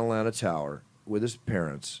downtown Atlanta Tower with his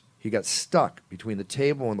parents. He got stuck between the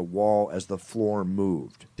table and the wall as the floor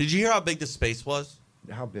moved. Did you hear how big the space was?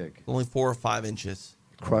 How big? Only 4 or 5 inches.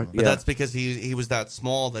 But that's because he was that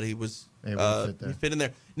small that he was He fit in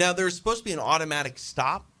there. Now there's supposed to be an automatic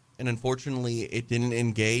stop, and unfortunately, it didn't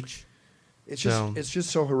engage. It's just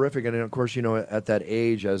so horrific, and of course, at that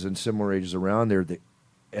age, as in similar ages around there,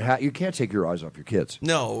 you can't take your eyes off your kids.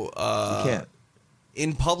 No, you can't.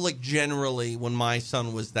 In public, generally, when my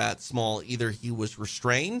son was that small, either he was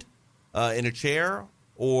restrained in a chair,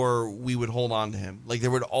 or we would hold on to him. Like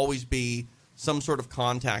there would always be some sort of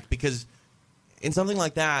contact, because in something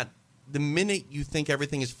like that, the minute you think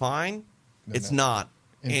everything is fine, it's not.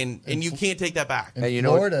 And you can't take that back. In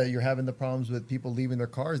Florida, you're having the problems with people leaving their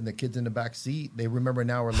cars and the kids in the back seat. They remember an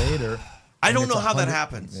hour later. I don't know how that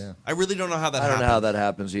happens. Yeah. I really don't know how that happens. I don't know how that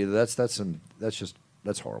happens either.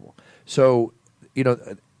 That's horrible. So,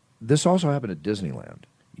 this also happened at Disneyland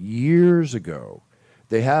years ago.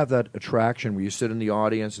 They have that attraction where you sit in the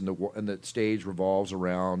audience and the stage revolves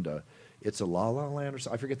around. It's a La La Land or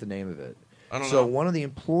something. I forget the name of it. I don't know. So one of the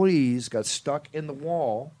employees got stuck in the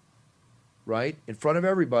wall, right, in front of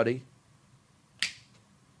everybody.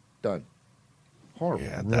 Done. Horrible.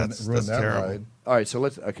 Yeah, that's terrible. Ride. All right, so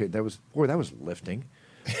that was lifting.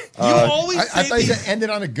 You always I thought you ended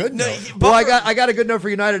on a good note. Well, I got a good note for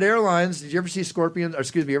United Airlines. Did you ever see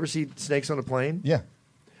you ever see snakes on a plane? Yeah.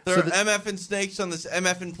 There are MFing snakes on this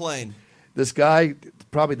MFing plane. This guy,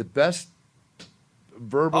 probably the best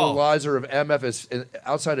verbalizer of MF is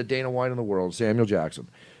outside of Dana White in the world, Samuel Jackson.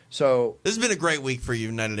 So this has been a great week for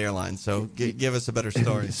United Airlines. So give us a better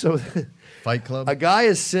story. So, Fight Club. A guy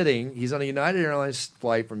is sitting. He's on a United Airlines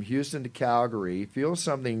flight from Houston to Calgary. He feels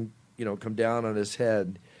something, come down on his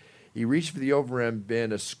head. He reached for the overend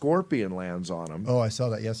bin. A scorpion lands on him. Oh, I saw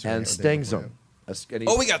that yesterday. And stings him. He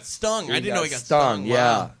got stung. I didn't know he got stung. Yeah.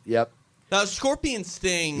 Wow. Yep. Now, scorpion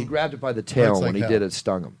sting. He grabbed it by the tail when he did it,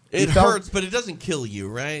 stung him. It hurts, but it doesn't kill you,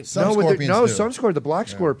 right? Some scorpions do. The black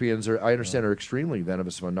scorpions I understand are extremely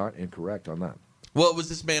venomous. If I'm not incorrect on that. Well, was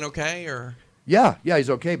this man okay, or? Yeah, he's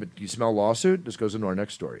okay. But you smell lawsuit? This goes into our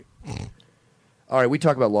next story. All right, we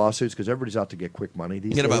talk about lawsuits because everybody's out to get quick money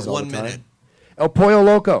these days. Get about 1 minute. El Pollo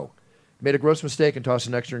Loco made a gross mistake and tossed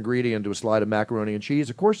an extra ingredient into a slide of macaroni and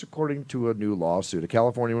cheese, of course, according to a new lawsuit. A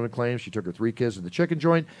California woman claims she took her 3 kids to the chicken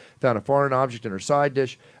joint, found a foreign object in her side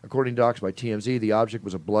dish. According to docs by TMZ, the object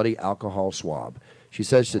was a bloody alcohol swab. She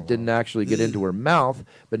says it didn't actually get into her mouth,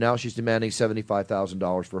 but now she's demanding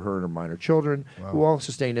 $75,000 for her and her minor children, who all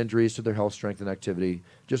sustained injuries to their health, strength, and activity,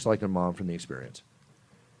 just like their mom from the experience.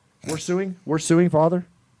 We're suing? We're suing, Father?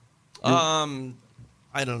 I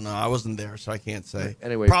don't know. I wasn't there, so I can't say.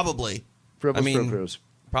 Anyway. Probably. Frivolous.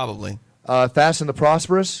 Probably. Fast and the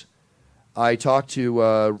Prosperous. I talked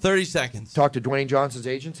to 30 seconds. Talked to Dwayne Johnson's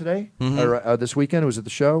agent today, this weekend. Who was at the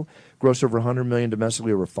show. Grossed over $100 million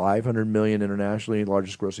domestically, over $500 million internationally.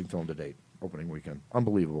 Largest grossing film to date. Opening weekend.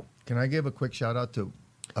 Unbelievable. Can I give a quick shout out to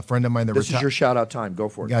a friend of mine that This is your shout out time. Go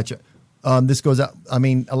for it. Gotcha. This goes out.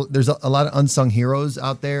 There's a lot of unsung heroes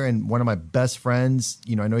out there, and one of my best friends.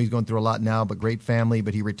 I know he's going through a lot now, but great family.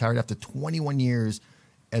 But he retired after 21 years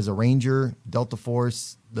as a Ranger, Delta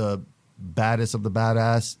Force, the baddest of the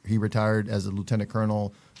badass. He retired as a Lieutenant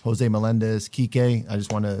Colonel. Jose Melendez, Kike. I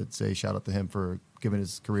just want to say shout out to him for giving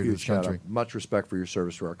his career to his country. Much respect for your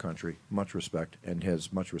service to our country. Much respect, and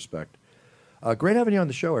much respect. Great having you on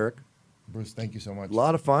the show, Eric. Bruce, thank you so much. A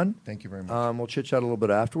lot of fun. Thank you very much. We'll chit-chat a little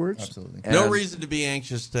bit afterwards. Absolutely. No reason to be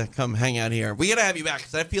anxious to come hang out here. We got to have you back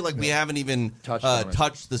because I feel like we haven't even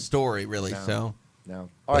touched the story, really. No.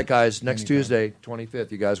 All right, guys. Next Tuesday,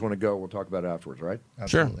 25th. You guys want to go? We'll talk about it afterwards, right?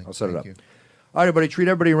 Absolutely. Sure. I'll set it up. You. All right, everybody. Treat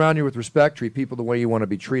everybody around you with respect. Treat people the way you want to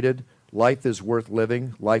be treated. Life is worth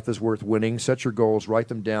living. Life is worth winning. Set your goals. Write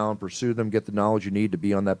them down. Pursue them. Get the knowledge you need to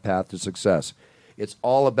be on that path to success. It's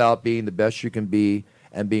all about being the best you can be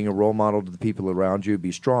and being a role model to the people around you.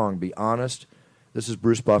 Be strong. Be honest. This is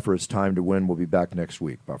Bruce Buffer. It's time to win. We'll be back next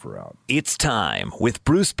week. Buffer out. It's Time with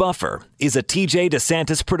Bruce Buffer is a TJ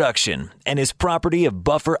DeSantis production and is property of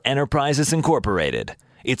Buffer Enterprises Incorporated.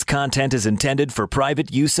 Its content is intended for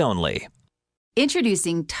private use only.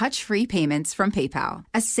 Introducing touch-free payments from PayPal,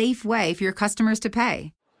 a safe way for your customers to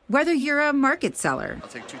pay. Whether you're a market seller, I'll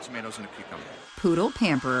take 2 tomatoes and a cucumber, poodle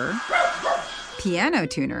pamperer, piano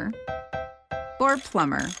tuner, or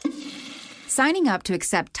plumber. Signing up to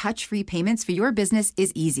accept touch-free payments for your business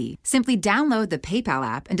is easy. Simply download the PayPal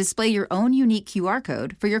app and display your own unique QR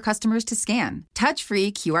code for your customers to scan.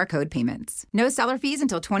 Touch-free QR code payments. No seller fees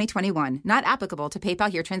until 2021. Not applicable to PayPal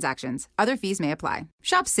here transactions. Other fees may apply.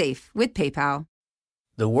 Shop safe with PayPal.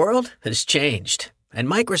 The world has changed, and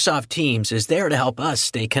Microsoft Teams is there to help us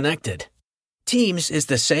stay connected. Teams is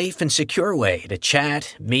the safe and secure way to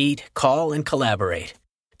chat, meet, call, and collaborate.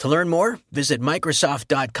 To learn more, visit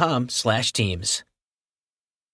Microsoft.com/Teams.